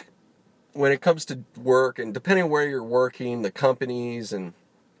 like, when it comes to work, and depending on where you're working, the companies, and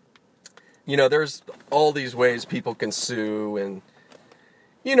there's all these ways people can sue, and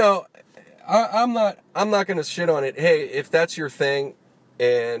I'm not going to shit on it. Hey, if that's your thing,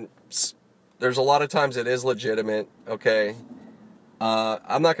 and there's a lot of times it is legitimate, okay,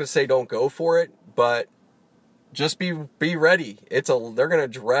 I'm not going to say don't go for it, but just be ready. They're going to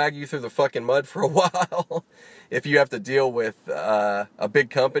drag you through the fucking mud for a while if you have to deal with a big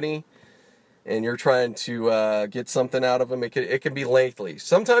company and you're trying to get something out of them. It can be lengthy.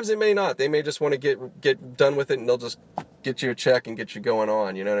 Sometimes it may not. They may just want to get done with it, and they'll just get you a check and get you going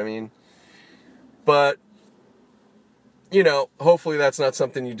on. You know what I mean? But hopefully that's not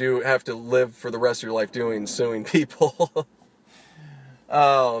something you do have to live for the rest of your life doing, suing people.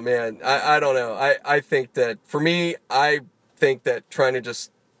 Oh man, I don't know. I think that for me, I think that trying to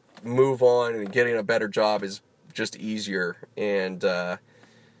just move on and getting a better job is just easier, and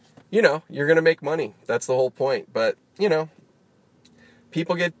you're gonna make money. That's the whole point. But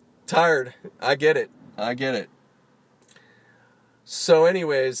people get tired. I get it. So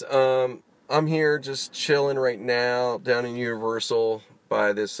anyways, I'm I'm here just chilling right now down in Universal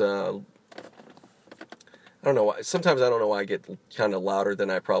by this, I don't know why, sometimes I don't know why I get kind of louder than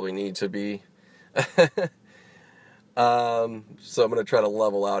I probably need to be. So I'm going to try to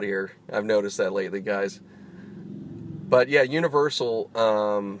level out here. I've noticed that lately, guys. But yeah, Universal,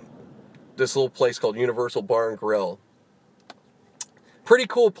 this little place called Universal Bar and Grill. Pretty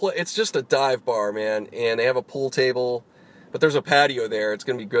cool place. It's just a dive bar, man, and they have a pool table, but there's a patio there. It's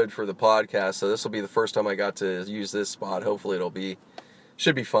going to be good for the podcast, so this will be the first time I got to use this spot. Hopefully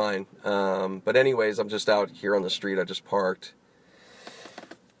should be fine. But anyways, I'm just out here on the street. I just parked.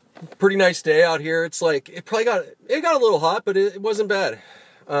 Pretty nice day out here. It's like, it got a little hot, but it wasn't bad.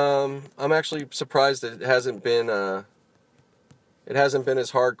 I'm actually surprised that it hasn't been as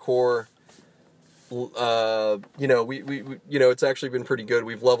hardcore. It's actually been pretty good.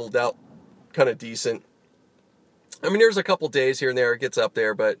 We've leveled out kind of decent. I mean, there's a couple days here and there it gets up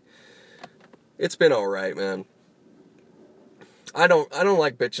there, but it's been all right, man. I don't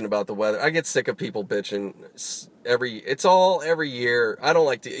like bitching about the weather. I get sick of people bitching every year. I don't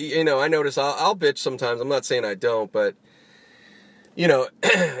like to, I notice I'll bitch sometimes. I'm not saying I don't, but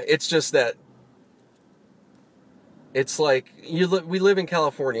it's just that it's like we live in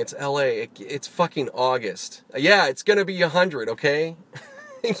California. It's LA. It's fucking August. Yeah, it's going to be 100, okay?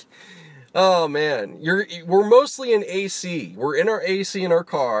 Oh man, we're mostly in AC. We're in our AC in our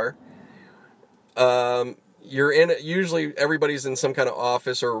car. Usually everybody's in some kind of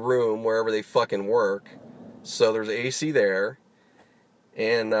office or room wherever they fucking work. So there's AC there.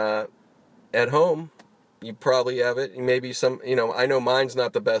 And at home, you probably have it. Maybe I know mine's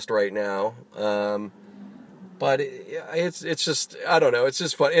not the best right now. But it's just, I don't know. It's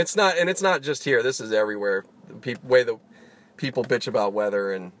just fun. It's not just here. This is everywhere. The way the people bitch about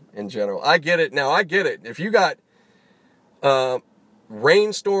weather and in general. I get it. Now, I get it. If you got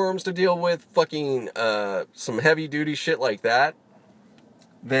rainstorms to deal with, fucking some heavy duty shit like that,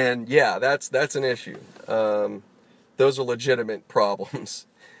 then yeah, that's an issue. Those are legitimate problems.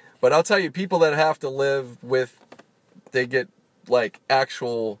 But I'll tell you, people that have to live with, they get like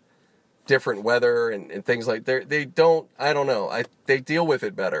actual different weather and things like they don't know. They deal with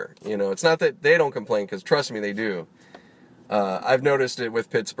it better. It's not that they don't complain, because trust me, they do. I've noticed it with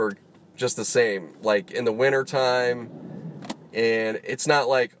Pittsburgh just the same. Like in the winter time, and it's not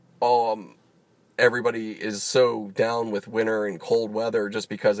like everybody is so down with winter and cold weather just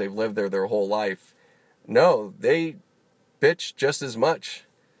because they've lived there their whole life. No, they bitch just as much,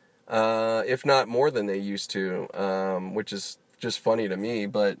 if not more than they used to, which is just funny to me.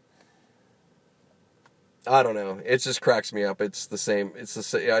 But I don't know. It just cracks me up. It's the same.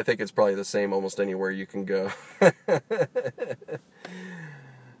 I think it's probably the same almost anywhere you can go.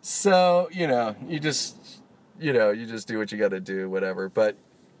 So, you just do what you got to do, whatever. But,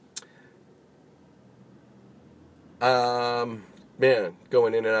 man,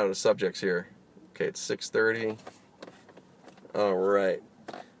 going in and out of subjects here. Okay, it's 6:30. All right.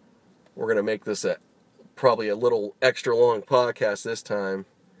 We're going to make this probably a little extra long podcast this time.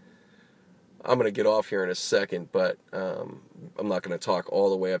 I'm going to get off here in a second, but I'm not going to talk all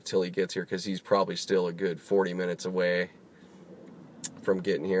the way up till he gets here, because he's probably still a good 40 minutes away from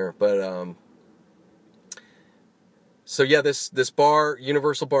getting here. But so yeah, this bar,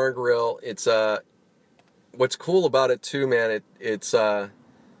 Universal Bar and Grill, it's what's cool about it too, man, it's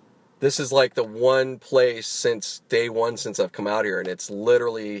this is like the one place since day one since I've come out here, and it's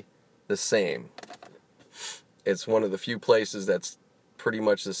literally the same. It's one of the few places that's pretty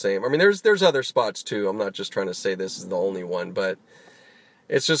much the same. I mean, there's other spots too. I'm not just trying to say this is the only one, but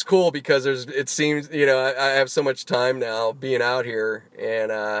it's just cool because it seems, I have so much time now being out here,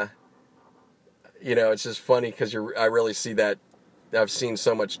 and it's just funny because I really see that I've seen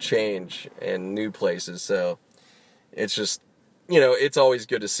so much change and new places. So it's just, it's always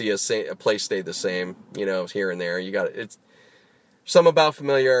good to see a place stay the same, here and there. It's some about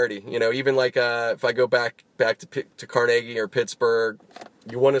familiarity, even like if I go back to Carnegie or Pittsburgh,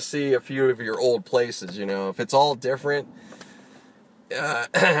 you want to see a few of your old places, if it's all different,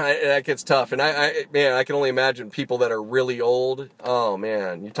 that gets tough. And I can only imagine people that are really old. Oh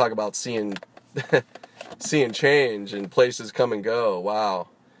man, you talk about seeing change and places come and go. Wow.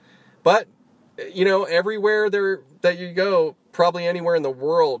 But everywhere that you go, probably anywhere in the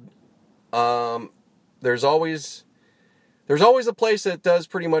world, there's always a place that does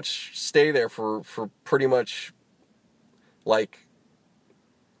pretty much stay there for pretty much like,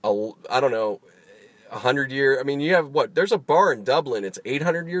 I don't know, 100 years. I mean, you have there's a bar in Dublin, it's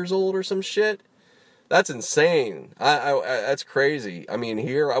 800 years old or some shit. That's insane. That's crazy. I mean,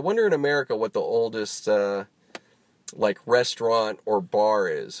 here, I wonder in America what the oldest, like, restaurant or bar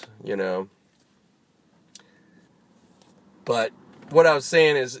is, But what I was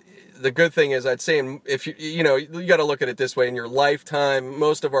saying is, the good thing is, I'd say, if you got to look at it this way: in your lifetime,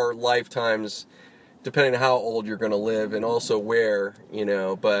 most of our lifetimes, depending on how old you're going to live, and also where,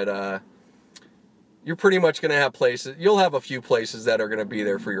 but you're pretty much going to have places. You'll have a few places that are going to be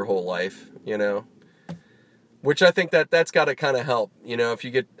there for your whole life, Which I think that's got to kind of help, If you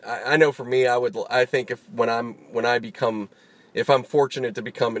get, I know for me, I think if I'm fortunate to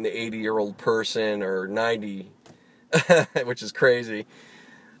become an 80-year-old person or 90, which is crazy.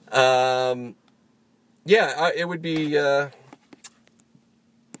 It would be, as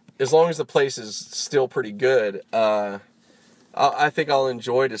long as the place is still pretty good, I think I'll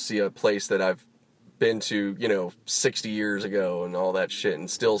enjoy to see a place that I've been to, 60 years ago and all that shit and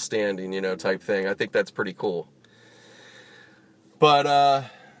still standing, type thing. I think that's pretty cool. But,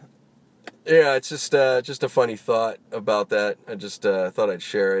 it's just a funny thought about that. I just thought I'd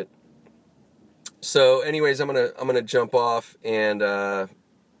share it. So, anyways, I'm gonna jump off, and I'll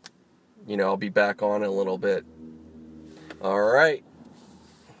be back on in a little bit. All right.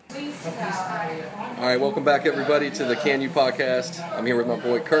 All right, welcome back, everybody, to the Can You podcast. I'm here with my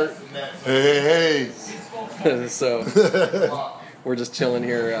boy Kurt. Hey. So we're just chilling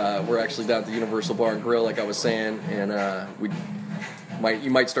here. We're actually down at the Universal Bar and Grill, like I was saying, and you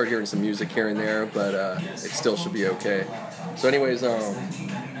might start hearing some music here and there, but it still should be okay. So, anyways,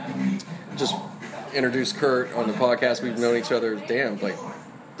 just introduce Kurt on the podcast. We've known each other, like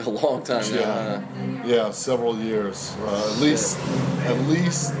a long time now. Yeah, several years. At least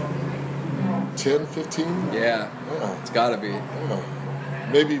 10, 15? Yeah. It's gotta be. Yeah.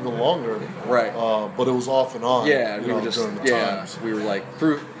 Maybe even longer. Right. But it was off and on. Yeah, we were just, during the times. We were like,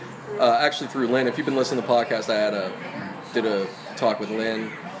 through Lynn. If you've been listening to the podcast, I did a talk with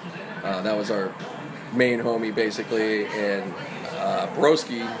Lynn. That was our main homie, basically, and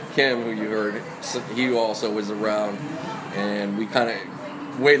Broski, Kim, who you heard, he also was around, and we kind of,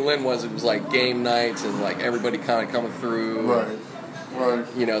 the way Lynn was, it was like game nights and like everybody kind of coming through. Right.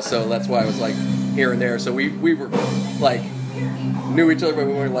 So that's why I was like here and there. So we were like knew each other, but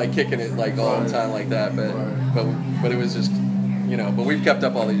we weren't like kicking it like all the time like that. But it was just But we've kept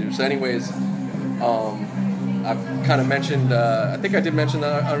up all these years. So anyways, I've kind of mentioned. I think I did mention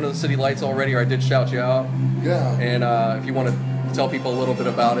that Under the City Lights already, or I did shout you out. Yeah. And if you want to tell people a little bit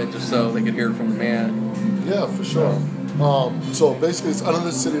about it, just so they can hear it from the man. Yeah, for sure. So basically, it's Under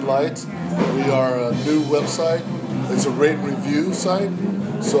the City Lights. We are a new website. It's a rate and review site.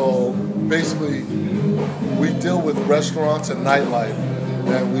 So basically, we deal with restaurants and nightlife,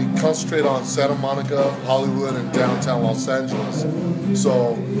 and we concentrate on Santa Monica, Hollywood, and downtown Los Angeles.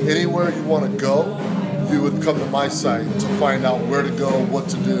 So anywhere you want to go, you would come to my site to find out where to go, what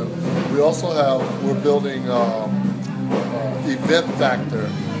to do. We also we're building Event Factor.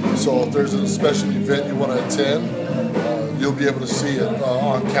 So if there's a special event you want to attend, you'll be able to see it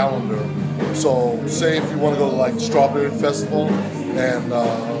on calendar. So say if you want to go to like Strawberry Festival and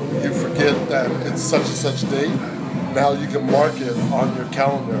you forget that it's such and such date, now you can mark it on your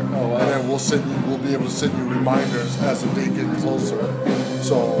calendar. Oh, wow. And then we'll be able to send you reminders as the date gets closer.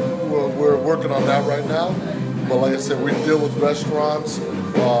 So we're working on that right now. But like I said, we deal with restaurants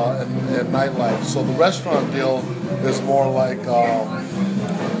and nightlife. So the restaurant deal is more like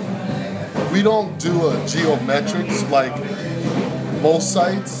we don't do a geometrics like most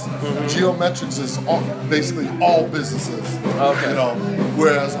sites. Mm-hmm. Geometrics is basically all businesses. Okay.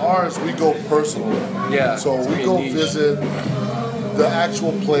 Whereas ours, we go personal. Yeah. So we go visit the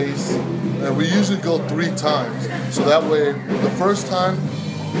actual place, and we usually go 3 times. So that way, the first time,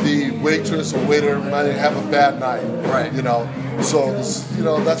 the waitress or waiter might have a bad night. Right. So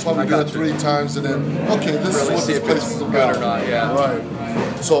that's why we do it 3 times, and then this really is what this place is about. Good or not? Yeah. Right.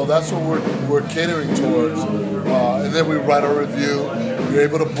 So that's what we're catering towards, and then we write a review. You're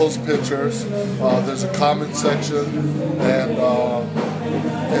able to post pictures. There's a comment section, and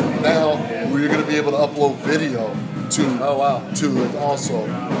now we're going to be able to upload video to it also.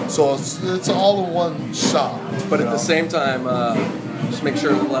 So it's all in one shop. But at the same time, just make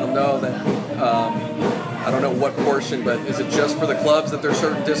sure to let them know that I don't know what portion, but is it just for the clubs that there's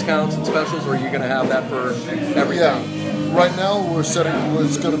certain discounts and specials, or are you going to have that for everything? Yeah. Right now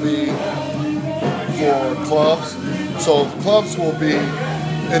it's going to be for clubs. So clubs will be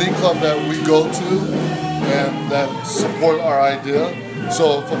any club that we go to and that support our idea.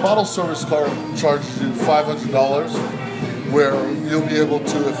 So if a bottle service card charges you $500, where you'll be able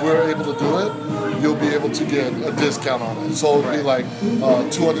to, if we're able to do it, you'll be able to get a discount on it. So it'll be like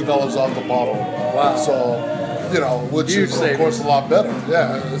 $200 off the bottle. Wow. So which Huge is savings. of course a lot better.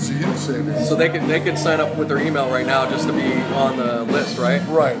 Yeah, it's a huge savings. So they can sign up with their email right now just to be on the list, right?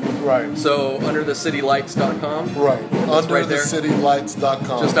 Right. So underthecitylights.com. Right. right there.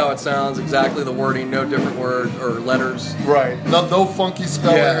 Underthecitylights.com. Just how it sounds, exactly the wording, no different word or letters. Right. No funky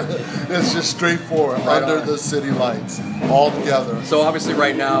spelling. Yeah. It's just straightforward. Right Under on. the City Lights. All together. So obviously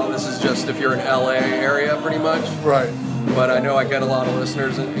right now this is just if you're in LA area pretty much. Right. But I know I get a lot of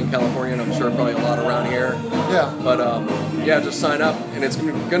listeners in California, and I'm sure probably a lot around here. Yeah. But yeah, just sign up, and it's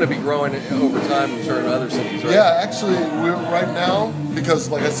going to be growing over time, I'm sure, in other cities, right? Yeah, actually, we're right now, because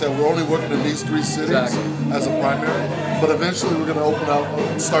like I said, we're only working in these 3 cities Exactly. as a primary, but eventually we're going to open up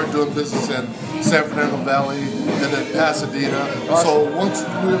and start doing business in San Fernando Valley and then Pasadena. Awesome. So once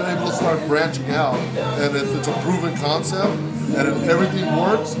we're able to start branching out, and if it's a proven concept, and if everything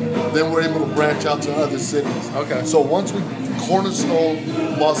works, then we're able to branch out to other cities. Okay. So once we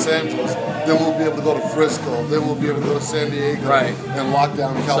cornerstone Los Angeles, then we'll be able to go to Frisco, then we'll be able to go to San Diego, Right. and lock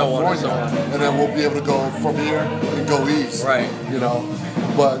down California, and so on. and then we'll be able to go from here and go east. Right.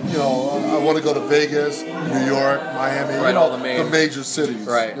 But I want to go to Vegas, New York, Miami, Right, all the major cities.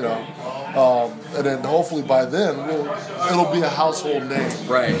 Right. And then hopefully by then it'll be a household name.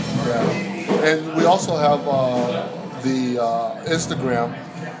 Right. Yeah. And we also have the Instagram,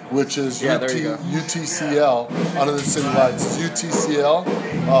 which is there you go. UTCL, Under the City Lights. It's UTCL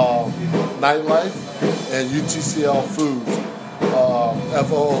Nightlife and UTCL Foods,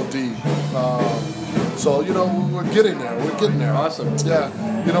 FOOD. So, we're getting there. We're getting there. Awesome. Yeah.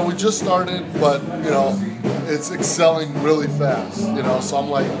 We just started, but, it's excelling really fast. So I'm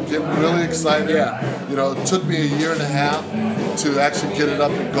like getting really excited. Yeah. It took me a year and a half to actually get it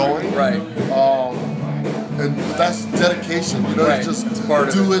up and going. Right. And that's dedication, Right. You just It's part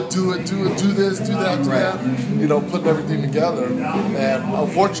of do it, do this, do that, do Right. that. Putting everything together. And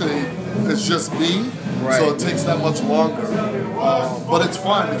unfortunately, it's just me, Right. so it takes that much longer. But it's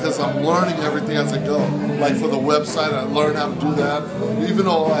fine because I'm learning everything as I go. Like for the website, I learned how to do that. Even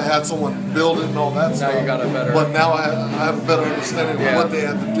though I had someone build it and all that stuff. you got a better- But now I have a better understanding Yeah. of what they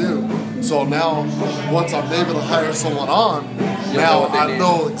had to do. So now, once I'm able to hire someone on, You'll know now what they I need.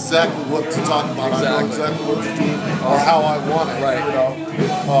 know exactly what to talk about. I know Exactly. exactly what to do or how I want it. Right.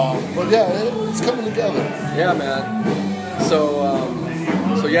 But yeah, it's coming together. Yeah, man.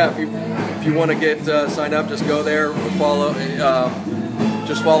 So yeah, if you want to get signed up, just go there. Follow.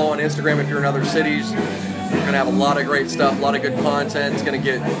 Just follow on Instagram if you're in other cities. We're gonna have a lot of great stuff, a lot of good content. It's gonna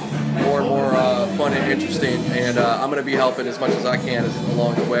get more and more fun and interesting, and I'm gonna be helping as much as I can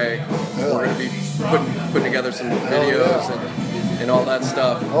along the way. Yeah. We're gonna be putting together some videos and all that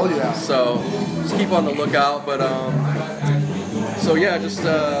stuff. Oh yeah. So just keep on the lookout. But so yeah, just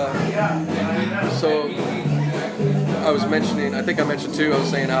so I was mentioning, I think I mentioned too, I was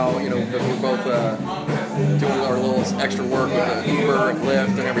saying how, that we're both doing our little extra work with the Uber and Lyft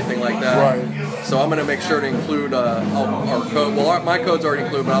and everything like that. Right. So I'm going to make sure to include our code. Well, my code's already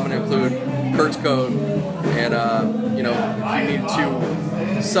included, but I'm going to include Kurt's code. And, if you need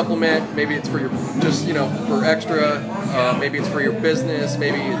to supplement, maybe it's for your, just, for extra, maybe it's for your business,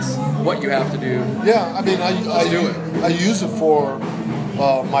 maybe it's what you have to do. Yeah, I mean, I do it. use it for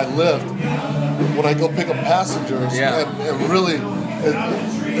my Lyft when I go pick up passengers, Yeah. and really,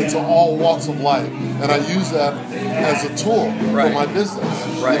 it's all walks of life, and I use that as a tool Right. for my business,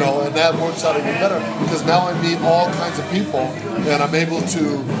 Right. and that works out even better because now I meet all kinds of people, and I'm able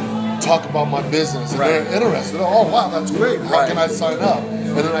to talk about my business, and Right. they're interested. Oh, wow, that's great. How Right. can I sign up?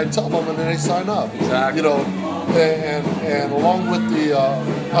 And then I tell them, and then they sign up. Exactly. And along with the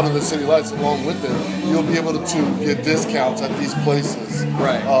Under the City Lights, along with it, you'll be able to get discounts at these places,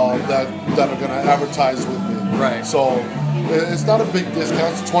 Right. that are going to advertise with me. Right. So it's not a big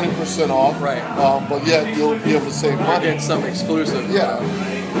discount; it's 20% off. Right. But yet you'll be able to save money. Get some exclusive. Yeah.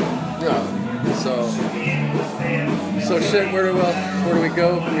 Yeah. So shit. Where do we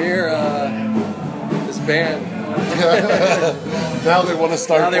go from here? This band. Now they want to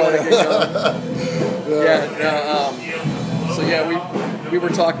start. Now they want to playing. get going. Yeah. So yeah, we were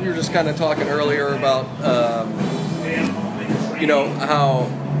talking. We were just kind of talking earlier about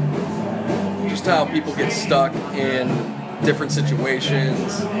how people get stuck in different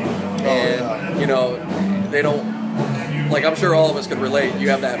situations, and they don't. Like, I'm sure all of us could relate. You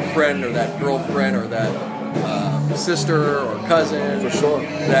have that friend or that girlfriend or that sister or cousin, For sure.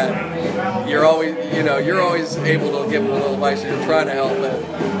 that you're always able to give them a little advice. You're trying to help,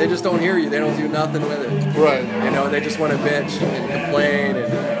 but they just don't hear you. They don't do nothing with it. Right. They just want to bitch and complain,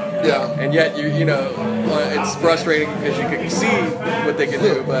 Yeah. and yet it's frustrating because you can see what they can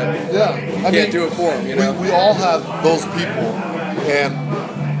do, but Yeah. you can't do it for them. We all have those people, and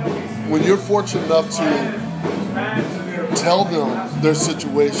when you're fortunate enough to tell them their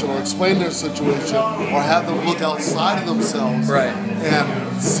situation or explain their situation or have them look outside of themselves Right.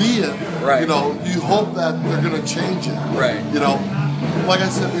 and see it, Right. you know, you hope that they're going to change it. Right. You know, like I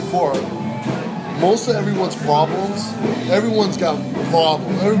said before, most of everyone's problems, everyone's got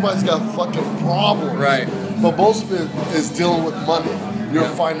problems. Everybody's got fucking problems. Right. But most of it is dealing with money, your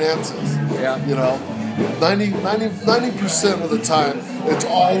Yeah. finances. Yeah. You know, 90% of the time, it's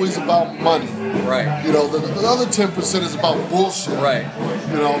always about money. Right. You know, the other 10% is about bullshit. Right.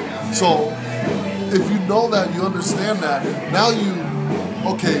 You know, so if you know that, you understand that, now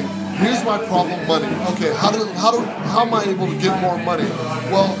okay, here's my problem, money. Okay, how am I able to get more money?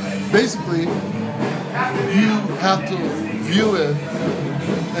 Well, basically, you have to view it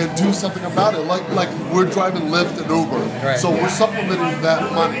and do something about it. Like we're driving Lyft and Uber, Right. so we're supplementing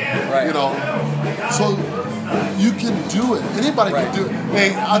that money. Right. You know, so you can do it. Anybody Right. can do it.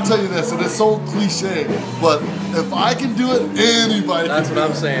 Hey, I'll tell you this, and it's so cliche, but if I can do it, anybody That's can what do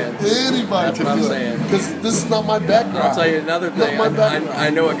I'm it. saying. Anybody That's can what I'm do saying. it. Because this is not my background. I'll tell you another Not thing. my background. I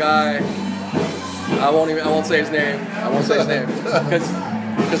know a guy. I won't say his name. I won't say his name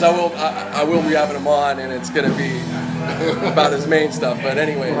because I will be having him on, and it's gonna be about his main stuff. But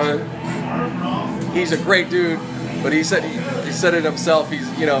anyway, Right. he's a great dude. But he said it himself.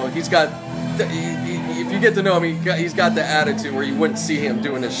 He's got. If you get to know him, he's got the attitude where you wouldn't see him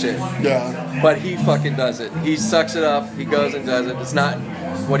doing this shit. Yeah. But he fucking does it. He sucks it up. He goes and does it. It's not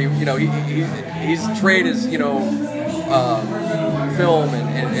what his trade is, film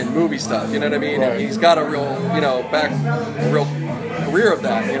and movie stuff. You know what I mean? Right. And he's got a real, real career of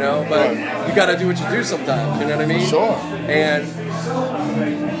that. But Right. you got to do what you do sometimes. You know what I mean? Sure. And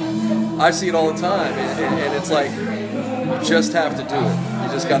I see it all the time, and it's like you just have to do it. You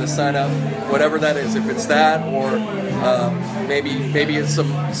just got to sign up, whatever that is. If it's that, or maybe it's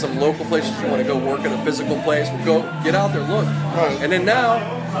some local places you want to go work at a physical place. Well, go get out there, look. Right. And then now,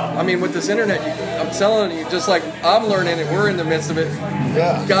 I mean, with this internet, I'm telling you, just like I'm learning it, we're in the midst of it.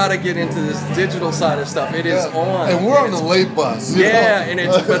 Yeah. Gotta get into this digital side of stuff. It is Yeah. on, And we're on the late bus. you Yeah, know? and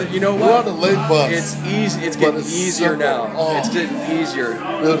it's but you know what? We're on the late bus. It's easy. It's But getting it's easier simple. now. Oh. It's getting easier.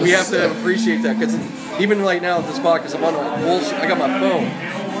 It We is have to sick. appreciate that because even right now with this podcast, I'm on a bullshit. I got my phone.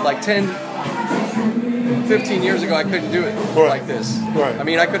 Like 10, 15 years ago, I couldn't do it Right. like this. Right. I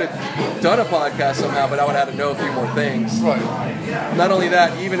mean, I could have done a podcast somehow, but I would have had to know a few more things. Right. Not only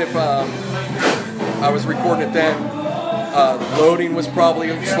that, even if I was recording it then, loading was probably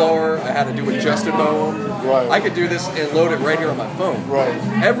slower. I had to do it just at home. Right. I could do this and load it right here on my phone. Right.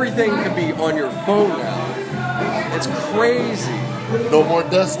 Everything can be on your phone now. It's crazy. No more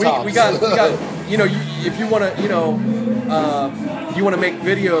desktops. We got if you want to, you want to make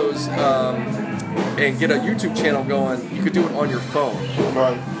videos and get a YouTube channel going, you could do it on your phone.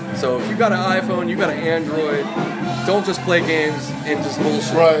 Right. So if you got an iPhone, you got an Android, don't just play games and just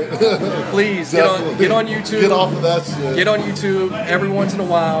bullshit. Right. Please Definitely. get on YouTube. Get off of that shit. Get on YouTube every once in a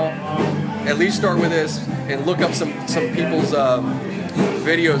while. At least start with this and look up some people's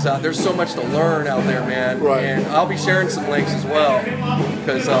videos out. There's so much to learn out there, man. Right. And I'll be sharing some links as well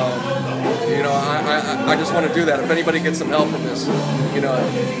because I just want to do that. If anybody gets some help from this,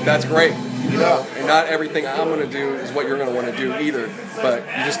 that's great. Yeah. And not everything I'm going to do is what you're going to want to do either. But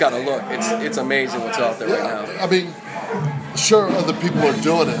you just got to look. It's amazing what's out there right now. I mean, sure, other people are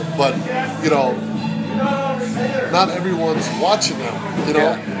doing it, but not everyone's watching them.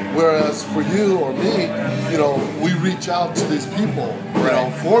 Yeah. Whereas for you or me, we reach out to these people,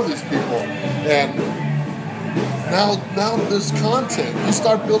 for these people, and now there's content. You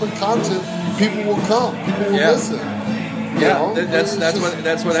start building content, people will come, people will listen. Yeah, that's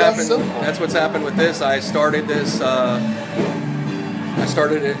what happened. Simple. That's what's happened with this. I started this. I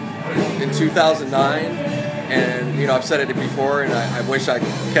started it in 2009, and I've said it before, and I wish I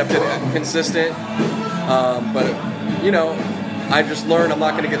kept it consistent. But I just learned I'm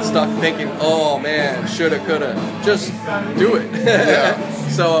not going to get stuck thinking, oh man, shoulda, coulda. Just do it. Yeah.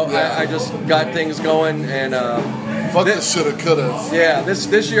 So Yeah. I just got things going, and Fuck the shoulda, couldas. yeah,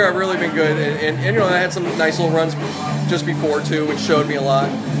 this year I've really been good, and I had some nice little runs just before too, which showed me a lot.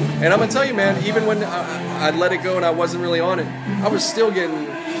 And I'm gonna tell you, man, even when I let it go and I wasn't really on it, I was still getting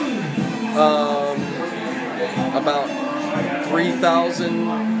about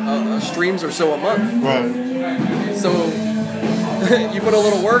 3,000 streams or so a month. Right. So you put a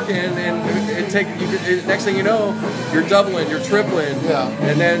little work in, and next thing you know, you're doubling, you're tripling, Yeah.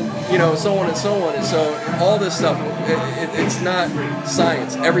 and then so on and so on. And so all this stuff, it's not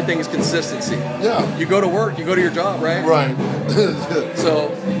science. Everything is consistency. Yeah. You go to work, you go to your job, right? Right. So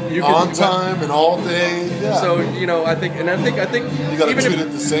you can, On time and all day. Yeah. So I think you gotta even treat if,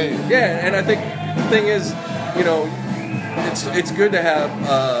 it the same. yeah, and I think the thing is, you know, it's good to have,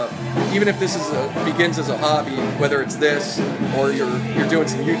 even if this begins as a hobby, whether it's this or you're doing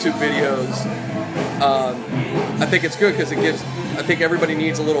some YouTube videos. I think it's good because I think everybody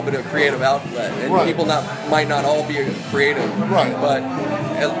needs a little bit of creative outlet, and right. people might not all be creative, right? But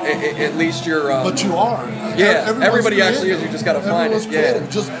at least you're. But you are. Yeah, everybody creative. Actually is. You just got to find it. Creative.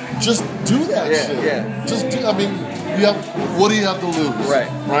 Yeah, just do that shit. Yeah, just do. I mean, what do you have to lose? Right.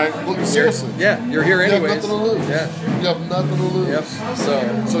 Well, seriously. You're here anyways. You have nothing to lose. Yeah. You have nothing to lose.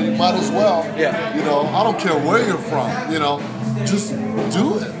 Yep. So you might as well. Yeah. You know, I don't care where you're from. You know, just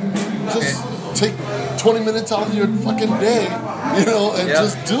do it. Just take 20 minutes out of your fucking day, you know, and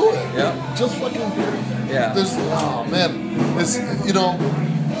just do it. Yeah. Just fucking. Yeah. Oh man, it's, you know,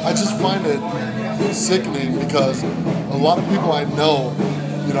 I just find it sickening because a lot of people I know,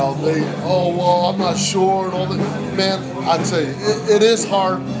 you know, I'm not sure and all that. Man, I tell you, it is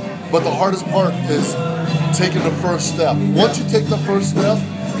hard, but the hardest part is taking the first step. Once you take the first step,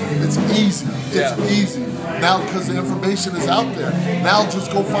 it's easy. It's easy. Now, because the information is out there, now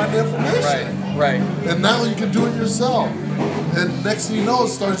just go find the information. Right. And now you can do it yourself. And next thing you know, it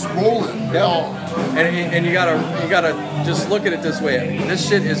starts rolling. Yep. And you gotta just look at it this way. This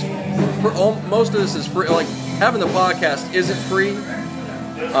shit is, most of this is free. Like having the podcast isn't free,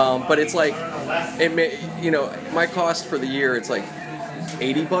 but it's like, my cost for the year, it's like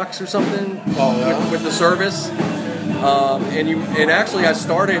 $80 or something with the service. And actually I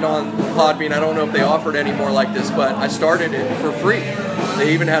started on Podbean. I don't know if they offered any more like this, but I started it for free.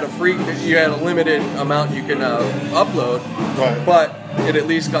 They even had you had a limited amount you can upload, right. But it at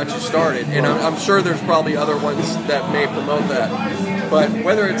least got you started. And I'm sure there's probably other ones that may promote that. But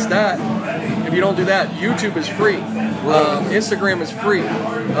whether it's that, if you don't do that, YouTube is free. Right. Instagram is free.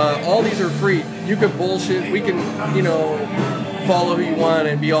 All these are free. You can bullshit. We can, follow who you want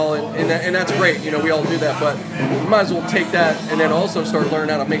and be all in, and that's great. We all do that, but you might as well take that and then also start learning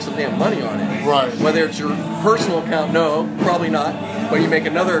how to make some damn money on it. Right. Whether it's your personal account, no, probably not. But you make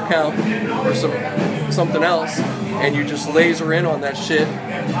another account or something else, and you just laser in on that shit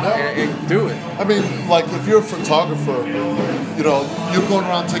and do it. I mean, like if you're a photographer, you're going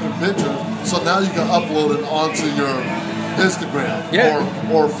around taking pictures, so now you can upload it onto your Instagram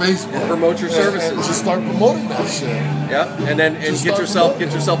or Facebook. Promote your services. And just start promoting that shit. Yeah, and get yourself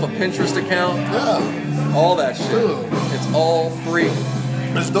a Pinterest account. Yeah, all that shit. Dude. It's all free.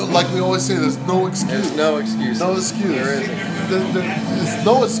 There's no, like we always say, there's no excuse. There's no excuse. No excuse. There isn't. There's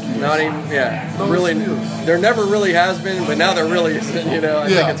no excuse. Not even. No really. Excuse. There never really has been, but now there really isn't. I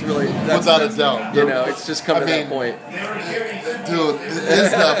think it's really. Without a doubt. It's just come to that point. Dude, it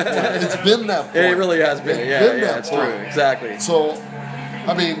is that point. It's been that point. It really has been. It's true. Exactly. So,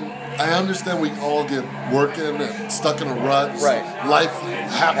 I mean, I understand we all get working and stuck in a rut. Right. Life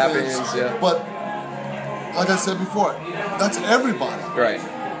happens. But like I said before, that's everybody. Right.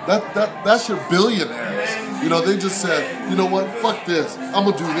 That's your billionaires. They just said, you know what, fuck this. I'm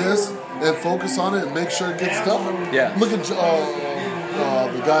gonna do this and focus on it and make sure it gets done. Yeah. Look at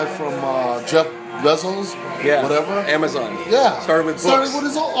the guy from Jeff Bezos. Yeah. Whatever. Amazon. Yeah. Started with books. Started with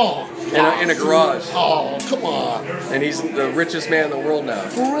his own. In a garage. Oh, come on. And he's the richest man in the world now.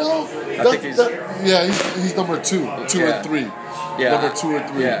 For real? I think he's number two or three. Yeah. Number 2 or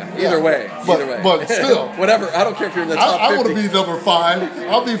 3. Yeah. Either way. But still. Whatever. I don't care if you're in the top 50. I want to be number 5.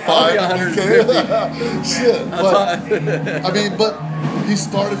 I'll be 5. I'll be 150. Shit. But, but he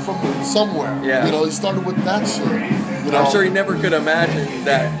started from somewhere. Yeah. He started with that shit. I'm sure he never could imagine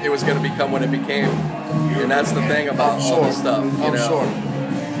that it was going to become what it became. And that's the thing about all this stuff. I'm sure.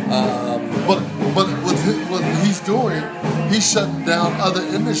 But what he's doing, he's shutting down other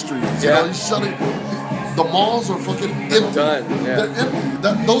industries. He's shutting. The malls are fucking empty. Done. Yeah. They're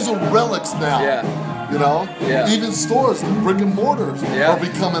empty. Those are relics now. Yeah. Even stores, brick and mortars, are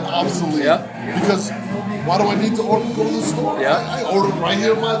becoming obsolete. Yeah. Because why do I need to go to the store? Yeah. I order right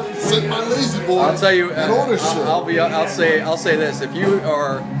here. Sit my lazy boy. I'll tell you. And order shit. I'll say this. If you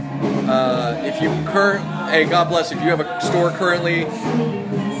are, hey, God bless. If you have a store currently,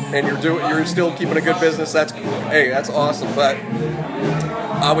 and you're still keeping a good business, that's awesome. But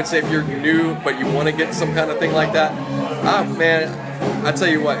I would say if you're new but you want to get some kind of thing like that, man, I tell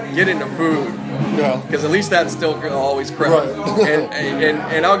you what, get into food. Yeah. Because at least that's still always correct. Right.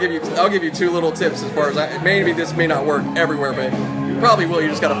 and I'll give you 2 little tips as far as maybe this may not work everywhere, but you probably will. You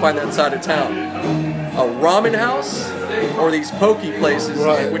just got to find that side of town. A ramen house or these poke places,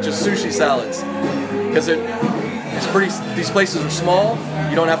 which is sushi salads, because these places are small.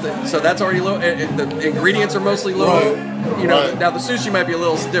 You don't have to. So that's already low. The ingredients are mostly low. Right. Now the sushi might be a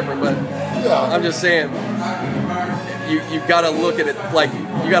little different, but I'm just saying. you got to look at it like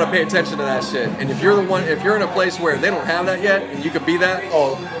you got to pay attention to that shit. And if you're in a place where they don't have that yet, and you could be that,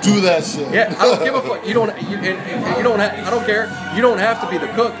 do that shit. Yeah, I don't give a fuck. You don't I don't care. You don't have to be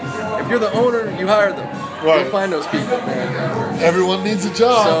the cook. If you're the owner, you hire them. Right. You'll find those people, man. Everyone needs a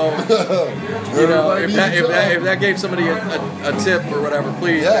job. So, if that gave somebody a tip or whatever,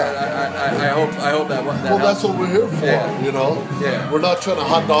 please. Yeah. I hope that. Well, helps. that's what we're here for. Yeah. Yeah. We're not trying to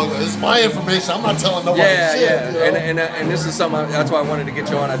hot dog. This is my information. I'm not telling nobody shit. Yeah. And this is something. That's why I wanted to get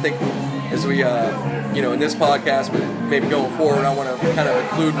you on. I think as we, in this podcast, but maybe going forward, I want to kind of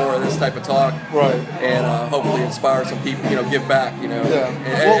include more of this type of talk. Right. And hopefully inspire some people. Give back.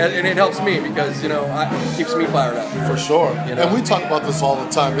 Yeah. And it helps me because it keeps me fired up. For sure. And we talk about this all the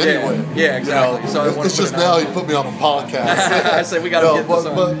time anyway. Yeah, exactly. So it's just now you put me on a podcast. I said we got to get this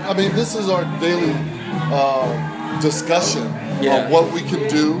on. But I mean, this is our daily discussion of what we can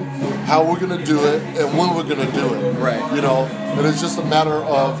do, how we're going to do it, and when we're going to do it. Right. And it's just a matter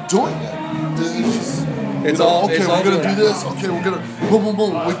of doing it. It's all we're going to do this. Okay, we're going to boom, boom,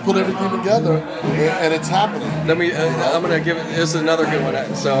 boom. We put everything together, and it's happening. I'm going to give it. This is another good one.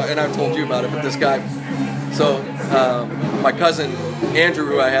 And I've told you about it, but this guy. So my cousin Andrew,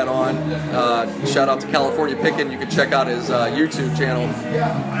 who I had on, shout out to California Pickin'. You can check out his YouTube channel.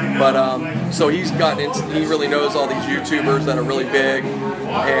 But so he's gotten into. He really knows all these YouTubers that are really big.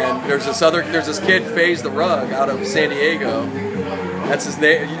 And there's this kid, FaZe the Rug, out of San Diego. That's his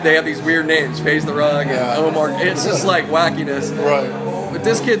name. They have these weird names, FaZe the Rug and Omar. It's just like wackiness. Right. But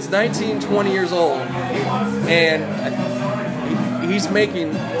this kid's 19, 20 years old, and he's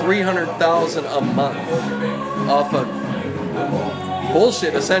making $300,000 a month off of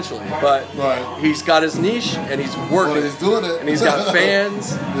bullshit, essentially. But he's got his niche, and he's working. Well, he's doing it, and he's got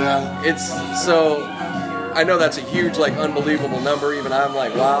fans. Yeah. It's so. I know that's a huge, unbelievable number. Even I'm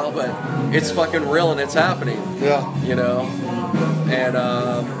like, wow, but it's fucking real and it's happening. Yeah. And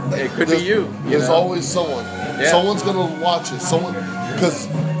it could be you. There's always someone. Yeah. Someone's gonna watch it. Because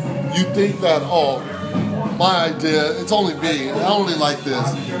you think that my idea, it's only me. I only like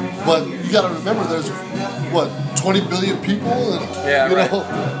this, but you got to remember, there's 20 billion people, and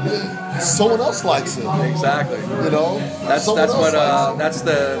someone else likes it. Exactly. That's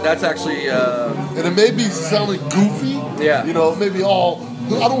actually. And it may be sounding goofy. Yeah. Maybe I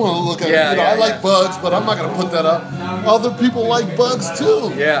don't want to look at it. I like bugs, but I'm not going to put that up. Other people like bugs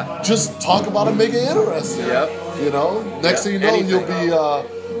too. Yeah. Just talk about it, make it interesting. Yep. Next thing you know, you'll be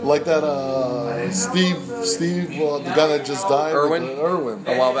like that Steve, the guy that just died. Irwin.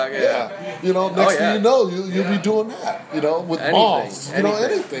 A while back. Yeah. Next thing you know, you'll be doing that. With moths.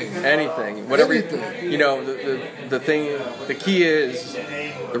 Anything. Anything. Whatever. Anything. The key is.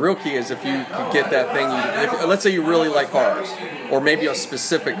 The real key is if you can get that thing. Let's say you really like cars, or maybe a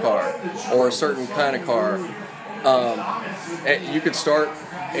specific car, or a certain kind of car. You could start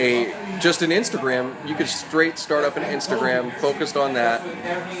just an Instagram. You could start up an Instagram focused on that,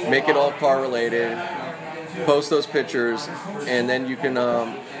 make it all car related, post those pictures, and then you can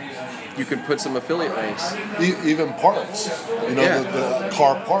put some affiliate links. Even parts, the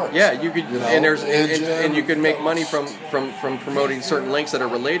car parts. Yeah, you could, and you can make money from promoting certain links that are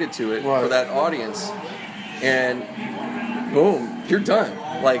related to it for that audience, and boom, you're done.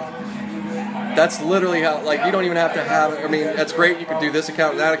 That's literally how. You don't even have to have. I mean, that's great. You can do this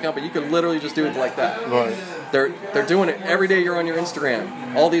account, that account, but you can literally just do it like that. Right. They're doing it every day. You're on your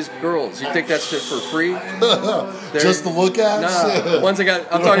Instagram. All these girls, you take that shit for free? Just to look at? Nah. Ones I got.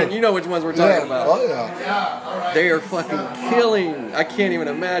 I'm talking. You know which ones we're talking about? Oh yeah. They are fucking killing. I can't even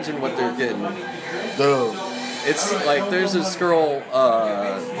imagine what they're getting. Dude. It's there's this girl.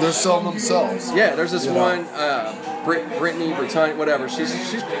 They're selling themselves. Yeah, there's this one, Brittany, whatever. She's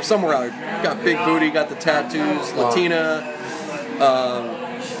somewhere out there. Got big booty, got the tattoos, Latina,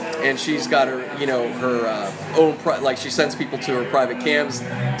 and she's got her, her own. She sends people to her private cams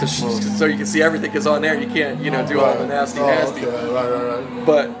so you can see everything. Because on there you can't, do all the nasty. Okay. Right.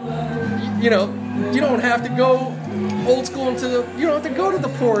 But you don't have to go old school you don't have to go to the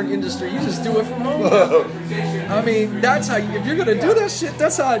porn industry. You just do it from home. I mean, that's how if you're gonna do that shit,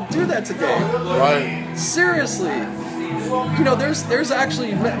 that's how I do that today. Right. Seriously. There's actually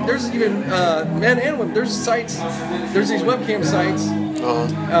even men and women. There's sites. There's these webcam sites.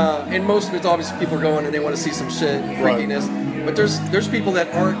 And most of it's obviously people are going and they want to see some shit, freakiness. Right. But there's people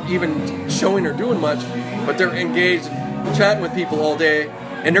that aren't even showing or doing much, but they're engaged, chatting with people all day,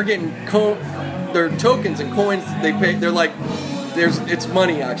 and they're getting their tokens and coins they pay. They're like it's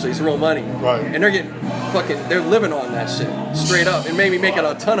money actually. It's real money. Right. And they're getting they're living on that shit straight up, and maybe making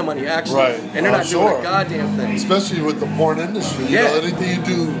a ton of money actually. Right. And they're not doing a goddamn thing. Especially with the porn industry. You know, anything you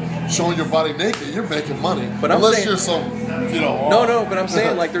do showing your body naked, you're making money. But unless saying, you're some, No, but I'm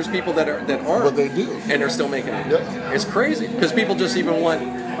saying like there's people that aren't. But they do. And they're still making it. Yeah. It's crazy because people just even want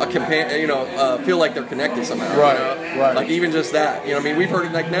a companion, feel like they're connected somehow. Right. Right. Like even just that. I mean, we've heard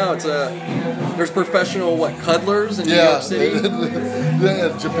it like now. It's there's professional cuddlers in New York City.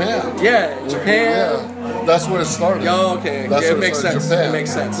 Yeah, Japan. Yeah, Japan. Yeah, that's where it started. Oh, okay. That's it makes sense. Japan. It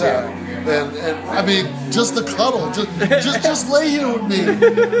makes sense. Yeah. And I mean, just the cuddle, just lay here with me.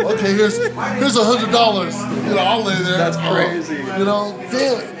 Okay, here's $100. I'll lay there. That's crazy.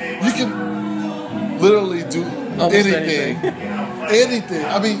 Damn, you can literally do almost anything. Anything.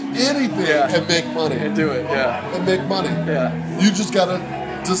 I mean, anything and make money. And do it. Yeah. And make money. Yeah. You just gotta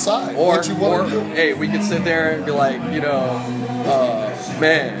decide what you want to do. Hey, we could sit there and be like,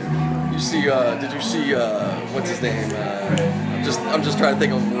 man, you see? Did you see? What's his name? I'm just trying to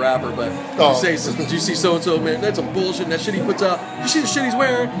think of a rapper, but did you see so and so, man? That's some bullshit. That shit he puts out. You see the shit he's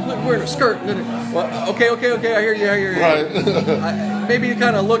wearing? Wearing a skirt. Well, okay. I hear you. Right. Maybe you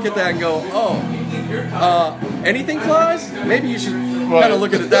kind of look at that and go, anything flies? Maybe you should kind of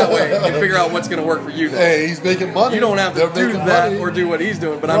look at it that way and figure out what's going to work for you. Hey, he's making money. You don't have to do that or do what he's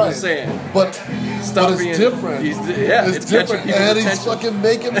doing, but I'm just saying. But it's different. It's different, and he's fucking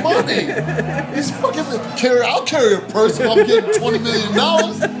making money. He's fucking I'll carry a purse if I'm getting $20 million.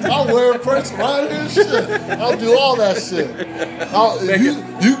 I'll wear a purse right here, shit. I'll do all that shit.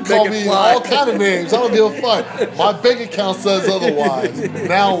 You can call me all kind of names. I don't give a fuck. My bank account says otherwise.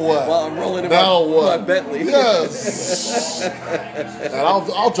 Now what? Well, I'm rolling in my Bentley. Yes. And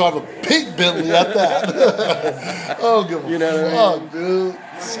I'll drive a pink Bentley at that. I don't give a fuck, dude.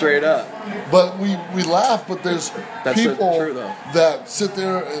 Straight up. But we laugh, but there's people true, that sit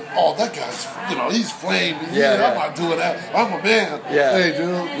there and that guy's he's flame. I'm not doing that. I'm a man. Yeah. Hey,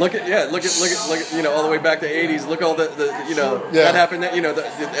 dude. Look at all the way back to the 80s. Look all the that happened.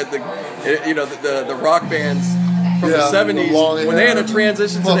 The rock bands from the 70s when they had a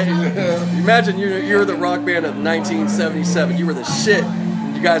transition to imagine you're the rock band of 1977. You were the shit.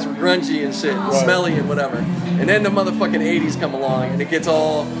 You guys were grungy and shit, and smelly and whatever. And then the motherfucking 80s come along, and it gets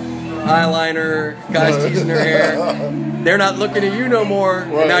all eyeliner, guys teasing their hair. They're not looking at you no more,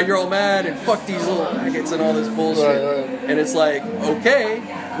 and now you're all mad, and fuck these little faggots and all this bullshit. And it's like, okay,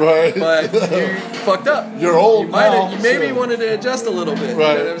 but you fucked up. You're old now. You maybe wanted to adjust a little bit, you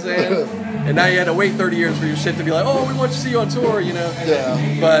know what I'm saying? And now you had to wait 30 years for your shit to be like, we want to see you on tour,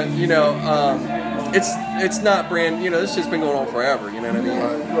 Yeah. But, it's not brand, this shit's been going on forever, you know what I mean?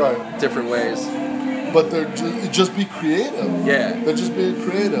 Right. Different ways. But they're just be creative. Yeah. They're just being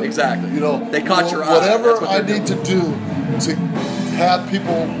creative. Exactly. They caught your eye. Whatever I need to do to have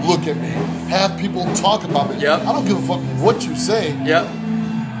people look at me, have people talk about me. Yep. I don't give a fuck what you say. Yep.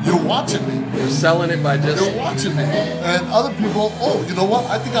 You're watching me. You're selling it by just... You're watching me. And other people, you know what?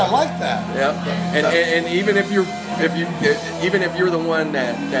 I think I like that. Yep. And even if you're the one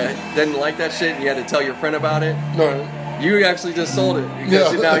that didn't like that shit and you had to tell your friend about it, you actually just sold it.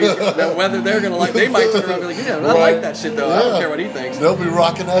 Because now whether they're going to like, they might turn around and be like, I like that shit though. I don't care what he thinks. They'll be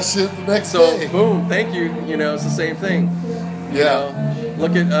rocking that shit the next day. So, boom, thank you. It's the same thing.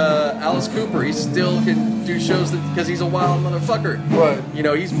 Look at Alice Cooper. He still can do shows because he's a wild motherfucker. Right.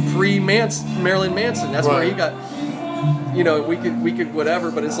 He's Marilyn Manson. That's where he got. We could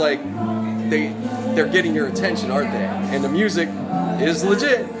whatever, but it's like they're getting your attention, aren't they? And the music is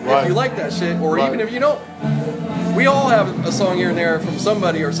legit if you like that shit, or even if you don't. We all have a song here and there from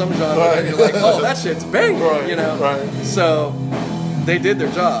somebody or some genre, and you're like, that shit's banging, Right. So they did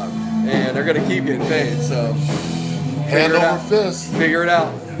their job, and they're gonna keep getting paid. So. Hand over fist. Figure it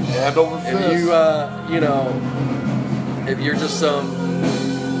out. Hand over fist. If you, if you're just some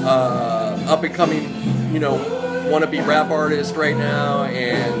up and coming, wannabe rap artist right now,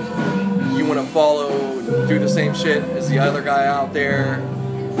 and you want to follow, do the same shit as the other guy out there,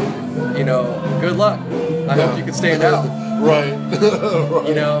 good luck. I hope you can stand out. Right.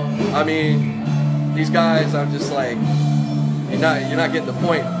 I mean, these guys, I'm just like, you're not getting the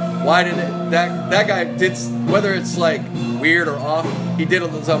point. Why did that guy did, whether it's like weird or off, he did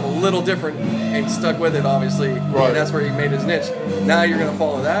something a little different and stuck with it, obviously. Right. And that's where he made his niche. Now you're gonna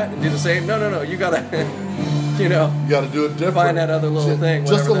follow that and do the same. No. You gotta, you gotta do it different. Find that other little thing.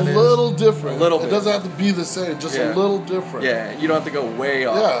 Just a little different. A little bit. It doesn't have to be the same. Just a little different. Yeah. You don't have to go way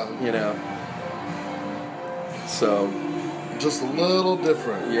off. Yeah. So. Just a little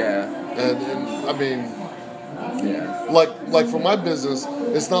different. Yeah. And I mean, Yeah. Like for my business,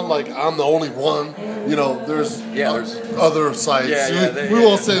 it's not like I'm the only one. You know, there's other sites. We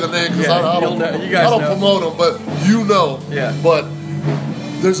won't say the name because I don't promote them, but you know. Yeah. But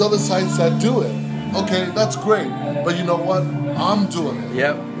there's other sites that do it. Okay, that's great. But you know what? I'm doing it.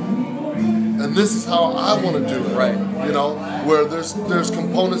 Yep. And this is how I want to do it. Right. You know, where there's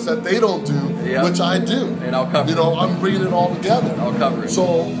components that they don't do, which I do. And I'll cover it. You know, I'm bringing it all together. I'll cover it.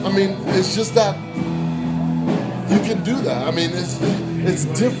 So, I mean, it's just that you can do that. I mean, it's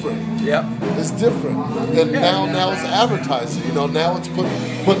different. Yep. It's different. And now it's advertising. You know, now it's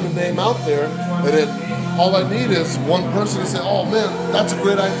putting the name out there, and then all I need is one person to say, "Oh man, that's a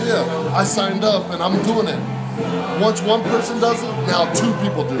great idea. I signed up and I'm doing it." Once one person does it, now 2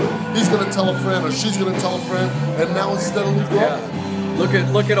 people do it. He's gonna tell a friend, or she's gonna tell a friend, and now it's steadily growing.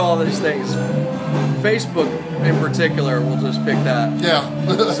 Yeah. Look at all these things. Facebook, in particular, we'll just pick that.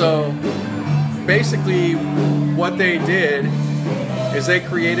 Yeah. So basically, what they did is they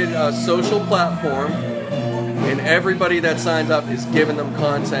created a social platform, and everybody that signs up is giving them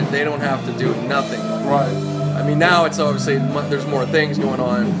content. They don't have to do nothing. Right. I mean, now it's obviously there's more things going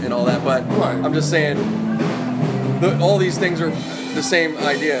on and all that, but I'm just saying, all these things are the same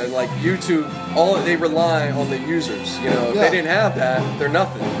idea. Like YouTube, they rely on the users. You know, if they didn't have that, they're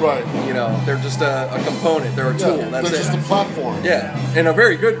nothing. Right. You know, they're just a component. They're a tool. That's they're just a platform. Yeah, and they're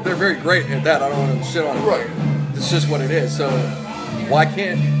very great at that. I don't want to shit on it. Right. It's just what it is. So why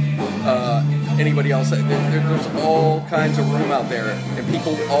can't anybody else? There's all kinds of room out there, and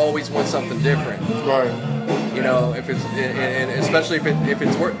people always want something different. Right. You know, if it's, and especially if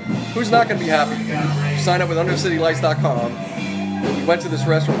it's worth, who's not going to be happy? You sign up with UnderCityLights.com. You went to this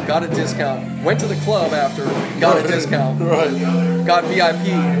restaurant, got a discount. Went to the club after, got a discount. Right. Got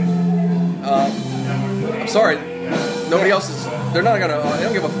VIP. I'm sorry, nobody else is. They're not gonna. They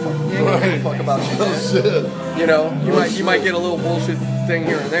don't give a fuck. They ain't gonna give a fuck about you. Oh, shit. You know, you might get a little bullshit thing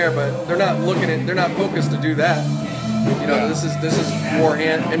here and there, but they're not they're not focused to do that. You know, this is more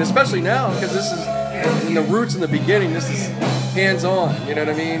and especially now because this is in the roots in the beginning. This is hands on. You know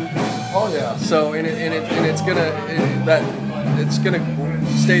what I mean? Oh yeah. So it's gonna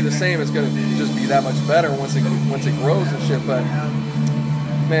stay the same. It's gonna just be that much better once it grows and shit. But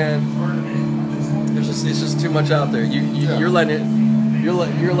man, it's just too much out there. You're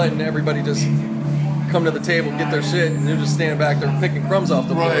letting everybody just come to the table, get their shit, and they're just standing back there picking crumbs off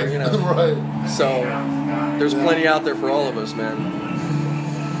the floor. You know. Right. So there's plenty out there for all of us, man.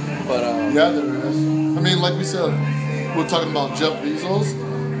 But yeah, there is. I mean, like we said, we're talking about Jeff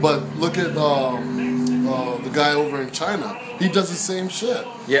Bezos, but look at the guy over in China. He does the same shit.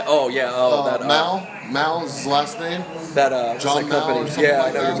 Yeah. Oh yeah. Oh, that Mao is his last name. That John Mao company. Yeah,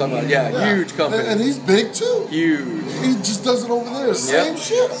 I know what you're talking about. Yeah, huge company. And he's big too. Huge. He just does it over there. Same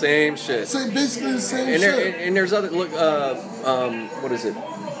shit. Same shit. Basically the same and shit. And there's other what is it?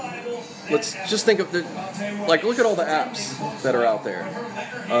 Let's just think of look at all the apps that are out there.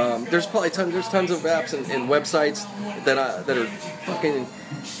 There's probably tons of apps and websites that are fucking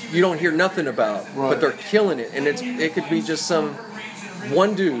you don't hear nothing about, but they're killing it. And it could be just some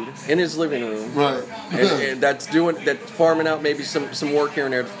one dude in his living room, right? and that's farming out maybe some work here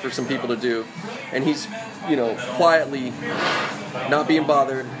and there for some people to do, and he's quietly not being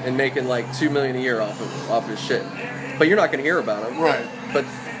bothered and making like $2 million a year off his shit. But you're not going to hear about him, right? But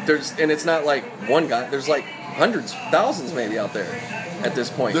it's not like one guy. There's like hundreds, thousands maybe out there at this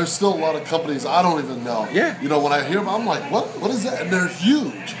point. There's still a lot of companies I don't even know. Yeah. You know, when I hear them, I'm like, what is that? And they're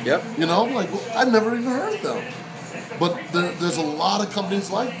huge. Yep. You know, I'm like, well, I never even heard of them. But there's a lot of companies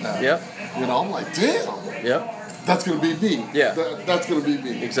like that. Yep. You know, I'm like, damn. Yep. That's going to be me. Yeah. That's going to be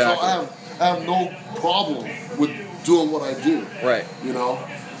me. Exactly. So I have no problem with doing what I do. Right. You know,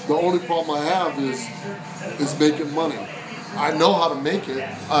 the only problem I have is making money. I know how to make it.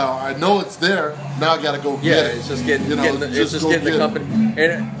 I know it's there. Now I got to go get it. Yeah, it's just getting the company.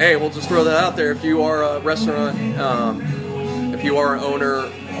 And hey, we'll just throw that out there. If you are a restaurant, if you are an owner,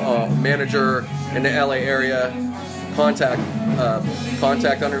 manager in the LA area, contact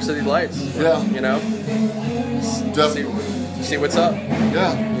Under City Lights. Yeah. You know. Definitely. See what's up.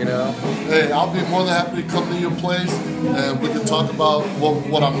 Yeah. You know. Hey, I'll be more than happy to come to your place and we can talk about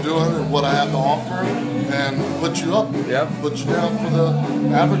what I'm doing and what I have to offer and put you up. Yep. Put you down for the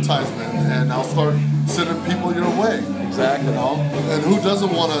advertisement and I'll start sending people your way. Exactly. You know? And who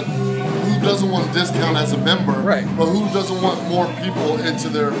doesn't want a discount as a member? Right. But who doesn't want more people into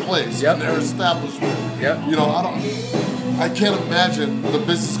their place, yep. in their establishment? Yep. You know, I can't imagine the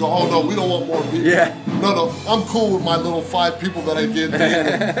business go, oh no, we don't want more people. Yeah. No, I'm cool with my little 5 people that I get.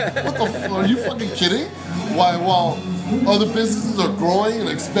 What the fuck? Are you fucking kidding? While other businesses are growing and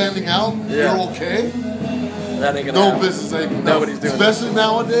expanding out, you're okay? That ain't gonna No happen. business ain't gonna Nobody's doing it. Especially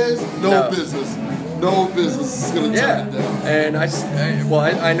nowadays, No. No business is gonna Yeah, turn it down. and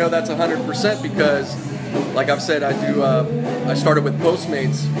I know that's 100% because, like I've said, I started with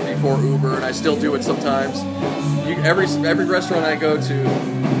Postmates before Uber, and I still do it sometimes. Every restaurant I go to,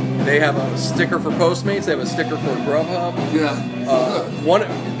 they have a sticker for Postmates, they have a sticker for Grubhub. Yeah.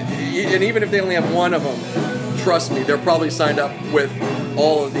 And even if they only have one of them, trust me, they're probably signed up with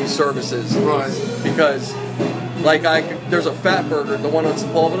all of these services. Right. Because, like, there's a Fat Burger, the one on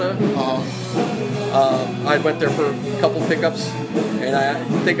Sepulveda. I went there for a couple pickups, and I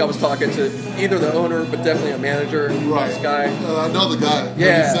think I was talking to either the owner, but definitely a manager, nice guy. I know the guy.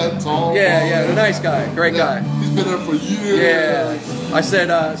 Yeah, He's that tall. yeah, a nice guy, great guy. He's been there for years. Yeah, I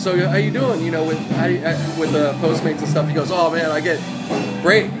said, so how you doing? You know, with Postmates and stuff. He goes, oh man, I get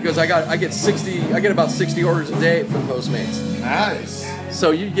great because I get about 60 orders a day from Postmates. Nice.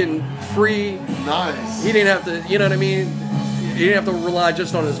 So you're getting free. Nice. He didn't have to, you know what I mean? He didn't have to rely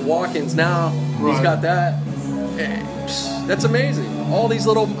just on his walk-ins. Now he's got that. That's amazing. All these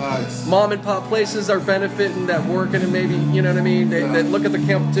little mom and pop places are benefiting that working, and maybe, you know what I mean? They look at the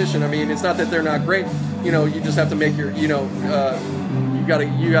competition. I mean, it's not that they're not great. You know, you just have to make your, you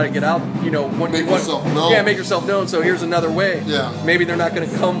gotta get out. You know, make yourself known. Yeah, make yourself known. So here's another way. Yeah. Maybe they're not going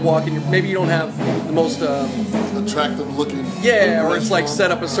to come walking. Maybe you don't have the most attractive looking. Yeah, or it's like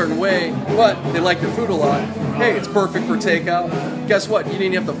set up a certain way, but they like your food a lot. Hey, it's perfect for takeout. Guess what? You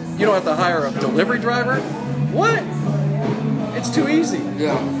don't have to hire a delivery driver. What? It's too easy.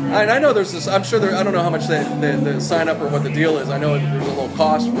 Yeah. And I know there's this. I'm sure I don't know how much the sign up or what the deal is. I know there's a little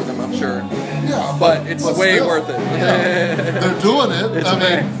cost for them. I'm sure. Yeah. But it's way still, worth it. Yeah. They're doing it.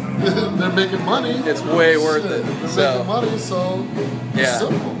 They're making money. It's way worth it. They're making money, so yeah.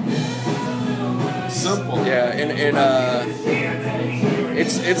 Simple. Yeah, and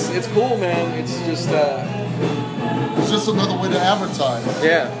it's cool, man. It's just another way to advertise.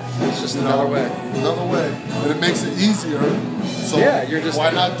 Yeah, it's just another way. Another way, and it makes it easier. So yeah, you're just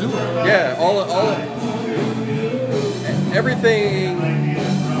why not do it? Yeah, everything.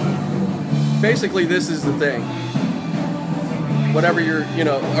 Basically, this is the thing. Whatever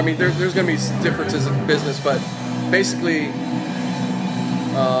I mean, there's going to be differences in business, but basically.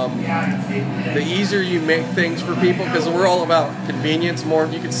 The easier you make things for people, because we're all about convenience more.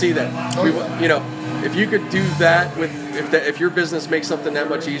 You can see that. If you could do that if your business makes something that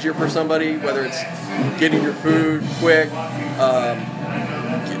much easier for somebody, whether it's getting your food quick,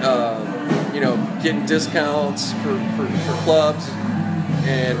 getting discounts for clubs,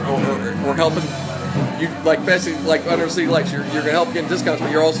 and or helping you, like basically like Under City Lights, you're gonna help getting discounts, but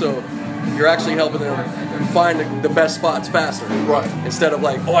you're actually helping them find the best spots faster. Right. Instead of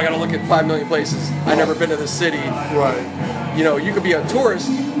like, I gotta look at 5 million places. I've never been to this city. Right. You could be a tourist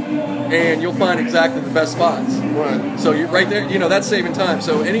and you'll find exactly the best spots. Right. So you're right there, that's saving time.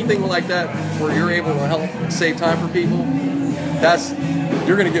 So anything like that where you're able to help save time for people,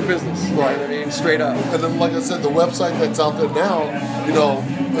 you're gonna get business. Right. You know what I mean? Straight up. And then, like I said, the website that's out there now,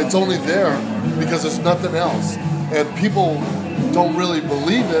 it's only there because there's nothing else. And people don't really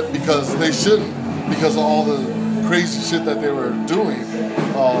believe it because they shouldn't, because of all the crazy shit that they were doing,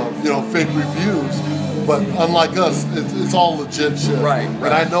 fake reviews. But unlike us, it's all legit shit. Right. And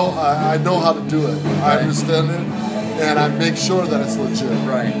I know how to do it. Right. I understand it, and I make sure that it's legit.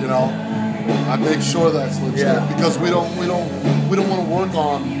 Right. I make sure that it's legit because we don't want to work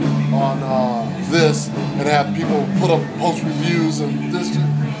on this and have people put up post reviews and this.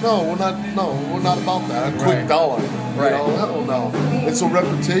 No, we're not about that. A quick dollar. Right. Hell no. It's a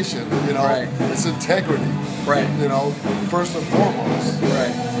reputation. Right. It's integrity. Right. First and foremost.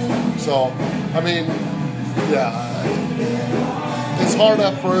 Right. So, I mean, it's hard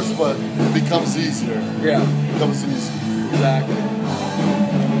at first, but it becomes easier. Yeah. It becomes easier. Exactly.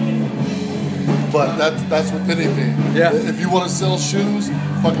 But that's with anything. Yeah. If you want to sell shoes,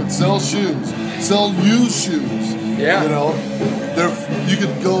 fucking sell shoes. Sell used shoes. Yeah. You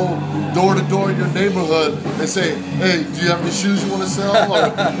could go door to door in your neighborhood and say, hey, do you have any shoes you want to sell? Or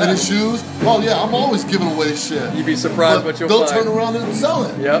any shoes? Oh, yeah, I'm always giving away shit. You'd be surprised what you'll they'll find. turn around and sell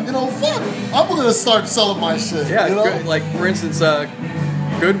it. Yep. Fuck. I'm going to start selling my shit. Yeah, like, for instance,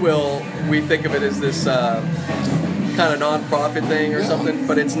 Goodwill, we think of it as this kind of non-profit thing or something,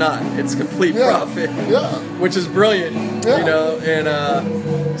 but it's not. It's complete profit. Yeah. Which is brilliant,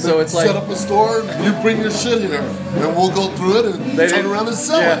 and so it's like... Set up a store, you bring your shit here, and we'll go through it and turn around and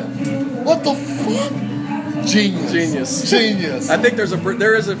sell it. What the fuck? Genius. I think there is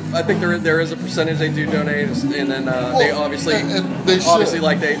a percentage they do donate, and then they obviously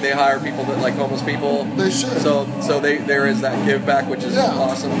they hire people that like homeless people. They should. So there is that give back, which is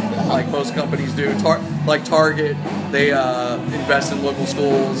awesome. Yeah. Like most companies do. like Target, they invest in local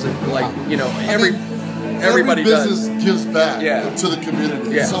schools and like everybody every business does. gives back Yeah. to the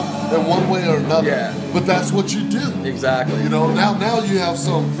community, Yeah. so in one way or another. Yeah. But that's what you do. Exactly. You know, now you have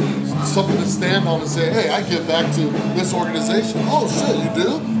something to stand on and say, hey, I give back to this organization. Oh shit, you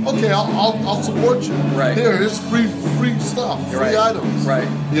do? Okay, I'll support you. Right. Here's free stuff, free items. Right.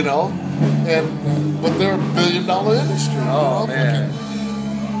 You know, but they're $1 billion industry. Oh you know?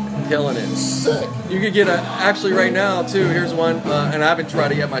 man, killing it. Sick. You could get actually right now too. Here's one, and I haven't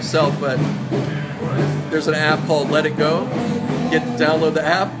tried it yet myself, but there's an app called Let It Go. Download the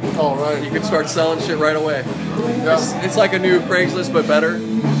app. All right. You can start selling shit right away. Yeah. It's like a new Craigslist, but better.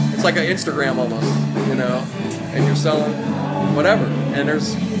 It's like an Instagram almost, you know. And you're selling whatever. And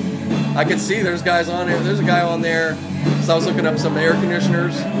I can see there's guys on there. There's a guy on there. So I was looking up some air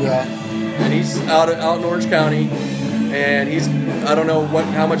conditioners. Yeah. And he's out in Orange County. And I don't know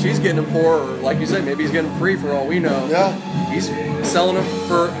how much he's getting them for, or like you said, maybe he's getting them free for all we know. Yeah. He's selling them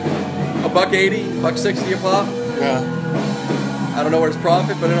for $1.80, $1.60 a pop. Yeah. I don't know what his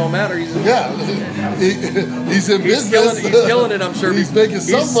profit, but it don't matter. He's in business. He's killing it. I'm sure. He's making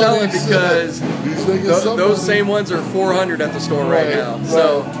some He's money. selling because he's making some those money. same ones are $400 at the store right now. Right.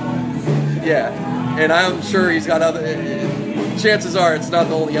 So yeah, and I'm sure he's got other. Chances are it's not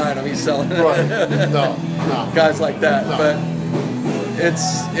the only item he's selling. Right. No. Guys like that, No. but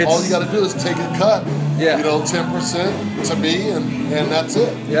it's all you got to do is take a cut. Yeah. You know, 10% to me, and that's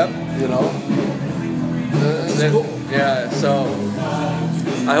it. Yep. You know. It's cool. Yeah, so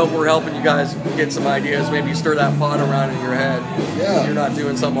I hope we're helping you guys get some ideas. Maybe you stir that pot around in your head. Yeah. If you're not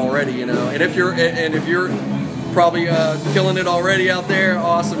doing something already, you know. And if you're probably killing it already out there,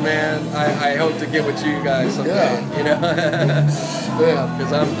 awesome, man. I hope to get with you guys someday. Yeah. You know. Yeah.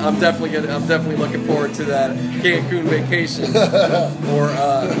 Because I'm definitely looking forward to that Cancun vacation or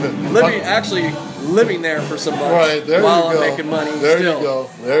living there for some months Right, there while you I'm go. making money. There still. you go.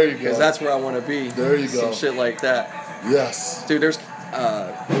 There you go. Because that's where I want to be. There you go. Some shit like that. Yes. Dude, there's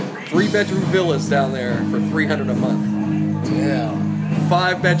 3-bedroom villas down there for $300 a month. Damn.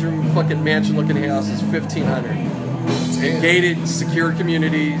 5-bedroom fucking mansion-looking houses, $1,500. And gated, secure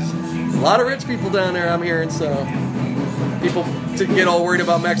communities. A lot of rich people down there, I'm hearing. So people to get all worried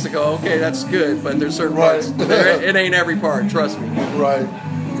about Mexico. Okay, that's good, but there's certain Right. parts. It ain't every part. Trust me. Right.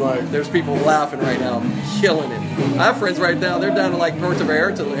 Right. There's people laughing right now, killing it. I have friends right now. They're down to like Puerto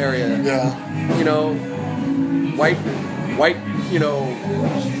Vallarta area. Yeah. You know, white, you know,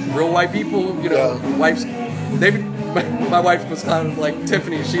 real white people, you know, Yeah. wives. My wife was kind of like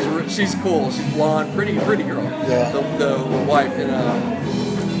Tiffany. She's cool. She's blonde, pretty girl. Yeah. The wife,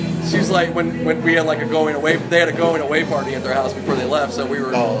 and she's like when we had like a going away. They had a going away party at their house before they left, so we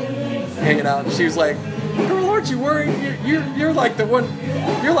were hanging out. And she was like, "Girl, aren't you worried? You're like the one.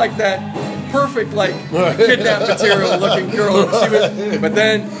 You're like that perfect like kidnap material looking girl." But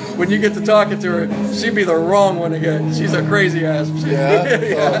then when you get to talking to her, she'd be the wrong one again. She's a crazy ass. Yeah?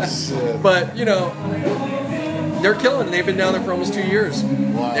 Yeah. Oh, shit. But you know, they're killing it. They've been down there for almost 2 years,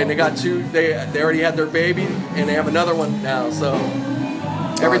 and they got two. They already had their baby, and they have another one now. So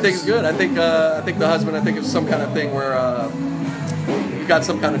everything's good. I think the husband. I think it's some kind of thing where he got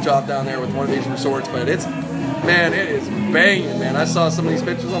some kind of job down there with one of these resorts. But it is banging, man. I saw some of these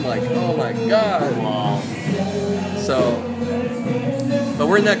pictures. I'm like, oh my god. Wow. So, but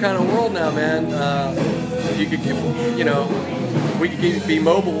we're in that kind of world now, man. If you could, you know, we could be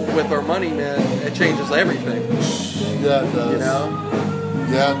mobile with our money, man. It changes everything. Yeah, it does. You know,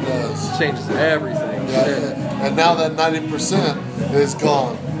 Yeah, it does. it changes everything. Yeah. And now that 90% is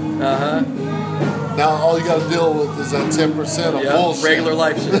gone. Uh huh. Now all you got to deal with is that 10% of bullshit. Regular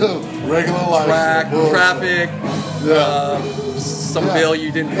life shit. Regular life shit. Bullshit. Traffic. Yeah. Some bill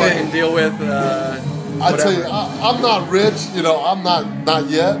you didn't fucking deal with. I tell you, I'm not rich. You know, I'm not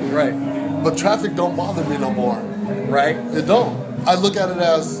yet. Right. But traffic don't bother me no more. Right. It don't. I look at it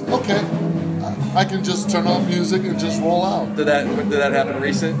as okay. I can just turn on music and just roll out. Did that happen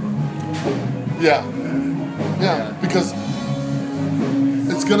recent? Yeah. Because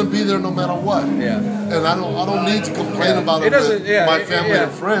it's gonna be there no matter what. Yeah. And I don't need to complain about it doesn't. with Yeah, my family yeah.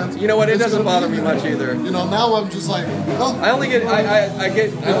 and friends. You know what? It It's doesn't gonna bother be me there. much either. You know, now I'm just like, oh. I only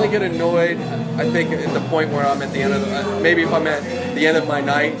get annoyed. I think at the point where I'm at the end of maybe if I'm at the end of my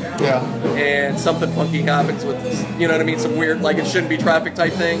night. Yeah. And something funky happens with, you know what I mean, some weird, like it shouldn't be traffic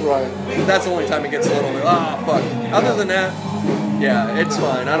type thing. Right. That's the only time it gets a little bit, fuck. Other than that, yeah, it's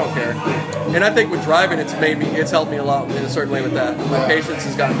fine. I don't care. And I think with driving, it's helped me a lot in a certain way with that. My patience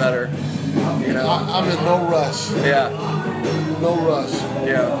has gotten better. You know. I'm in no rush. Yeah. No rush.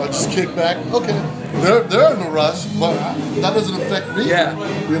 Yeah. I just kick back. Okay, they're in a rush, but that doesn't affect me. Yeah.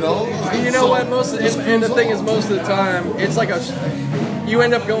 You know. You know what? And the thing is, most of the time, it's like you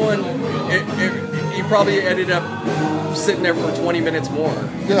end up going. You probably ended up sitting there for 20 minutes more.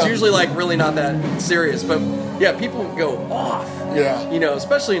 Yeah. It's usually like really not that serious, but yeah, people go off. Yeah. You know,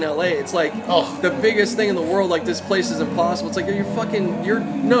 especially in LA, it's like the biggest thing in the world. Like, this place is impossible. It's like you're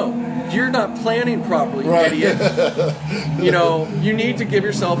not planning properly, you idiot. You know, you need to give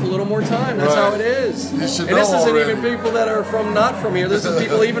yourself a little more time. That's how it is. You should and know this isn't already. even people that are not from here. This is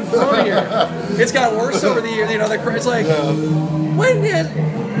people even from here. It's gotten worse over the years. You know, it's like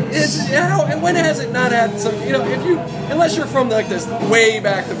when has it not had some? You know, unless you're from like this way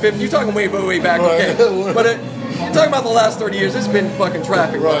back the 50s, you're talking way back. Okay, but you're talking about the last 30 years. It's been fucking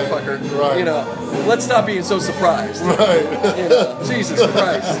traffic, motherfucker. Right. You know, let's stop being so surprised. Right. You know, Jesus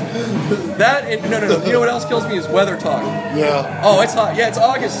Christ. No. You know what else kills me is weather talk. Yeah. Oh, it's hot. Yeah, it's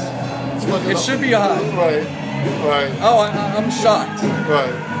August. It should be hot. Right. Oh, I'm shocked.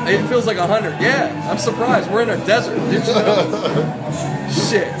 Right. It feels like 100. Yeah, I'm surprised. We're in a desert. Did you know?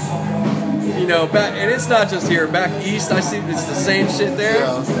 Shit. You know, and it's not just here. Back east, I see it's the same shit there.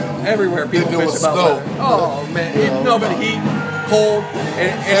 Yeah. Everywhere people They do bitch with about snow. weather. Oh man, no, but heat, cold,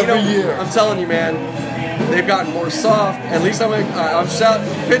 and Every you know, year. I'm telling you, man, they've gotten more soft. At least I'm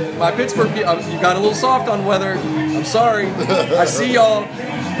shouting. My Pittsburgh, you got a little soft on weather. I'm sorry. I see y'all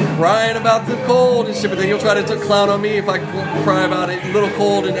crying about the cold and shit, but then you'll try to clown on me if I cry about it. A little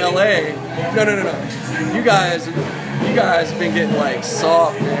cold in LA. No. You guys have been getting like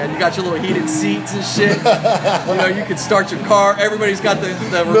soft, man. You got your little heated seats and shit. You know, you can start your car. Everybody's got the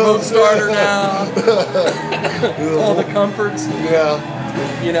remote starter now. All the comforts.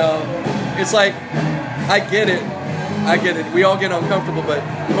 Yeah. You know, it's like, I get it. We all get uncomfortable, but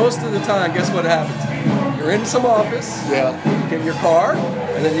most of the time, guess what happens? You're in some office. Yeah. You get in your car,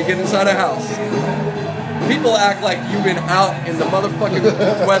 and then you get inside a house. People act like you've been out in the motherfucking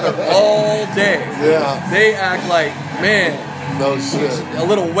weather all day. Yeah. They act like, man, No shit. a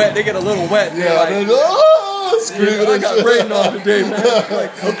little wet. They get a little wet. Yeah. They're like, Screaming I and got shit. rain on today, man.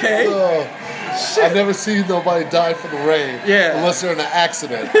 Like, okay. Oh. Shit. I've never seen nobody die from the rain. Yeah. Unless they're in an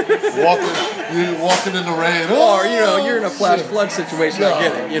accident. walking in the rain. Or, you know, you're in a flash flood situation. I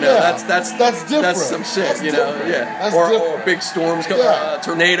get it. You know, Yeah. that's different. That's some shit. That's you know, different. yeah. That's Or different. big storms, Yeah.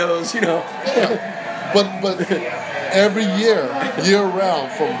 tornadoes. You know. But every year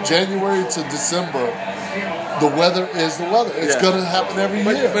round, from January to December, the weather is the weather. It's gonna happen every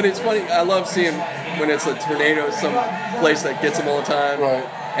year. But it's funny. I love seeing when it's a tornado, some place that gets them all the time. Right.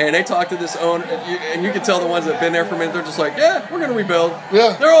 And they talk to this owner, and you can tell the ones that've been there for a minute. They're just like, yeah, we're gonna rebuild.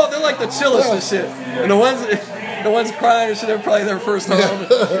 Yeah. They're like the chillest and shit. And the ones crying and shit, they're probably their first home.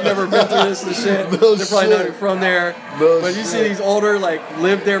 They've never been through this and shit. No They're probably not shit. even from there. No but you see shit. these older, like,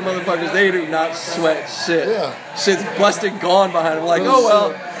 live there motherfuckers, they do not sweat shit. Yeah. Shit's busted, gone behind them. Like, No oh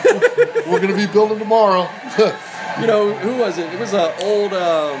well. We're gonna be building tomorrow. You know, who was it? It was an old.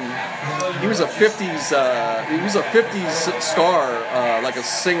 He was a '50s. He was a '50s star, like a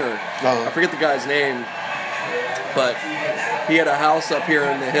singer. Uh-huh. I forget the guy's name, but he had a house up here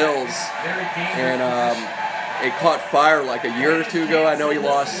in the hills, and it caught fire like a year or two ago. I know he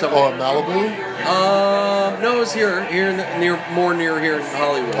lost some. Oh, in Malibu? No, it was here in more near here in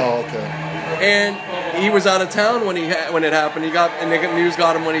Hollywood. Oh, okay. And he was out of town when it happened. And the news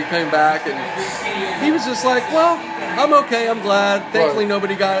got him when he came back, and he was just like, "Well, I'm okay. I'm glad. Thankfully,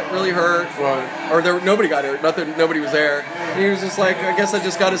 nobody got really hurt, Right. or nobody got hurt. Nobody was there." And he was just like, "I guess I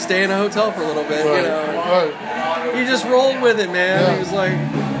just got to stay in a hotel for a little bit." Right. You know, Right. he just rolled with it, man. Yeah. He was like,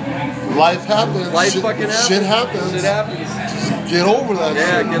 Life happens. "Life Shit, fucking happens. Shit happens. Shit happens." Get over that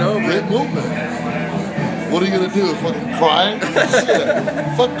Yeah, shit. get over Get it. moving. What are you gonna do? Fucking cry?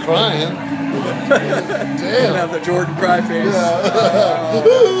 Shit. Fuck crying. And Damn. have the Jordan cry face.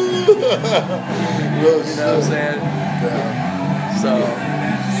 Real You know what I'm shit. saying? Yeah. So,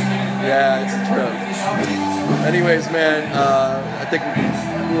 yeah, it's a trip. Anyways, man, I think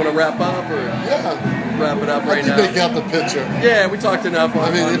we want to wrap up or Yeah. wrap it up I right think now. they got the picture. Yeah, we talked enough on.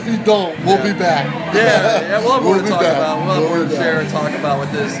 I mean, on- if you don't, we'll be back. yeah, we'll have more to be talk back. about. We'll have more be to back. share and talk about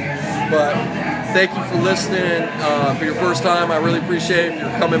with this. But thank you for listening. For your first time, I really appreciate it. If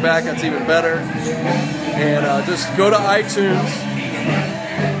you're coming back, that's even better. And just go to iTunes.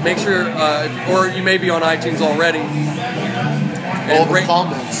 Make sure, or you may be on iTunes already. And All the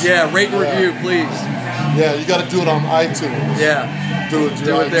comments. Yeah, rate and review, please. Yeah, you got to do it on iTunes. Yeah. Do it.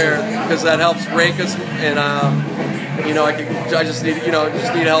 Do it there because that helps rank us, and I just need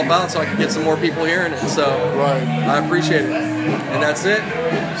to help out so I can get some more people hearing it. So Right. I appreciate it, and that's it.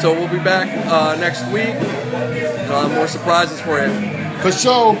 So we'll be back next week. I'll have more surprises for you. For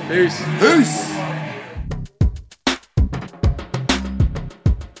sure. Peace. Peace.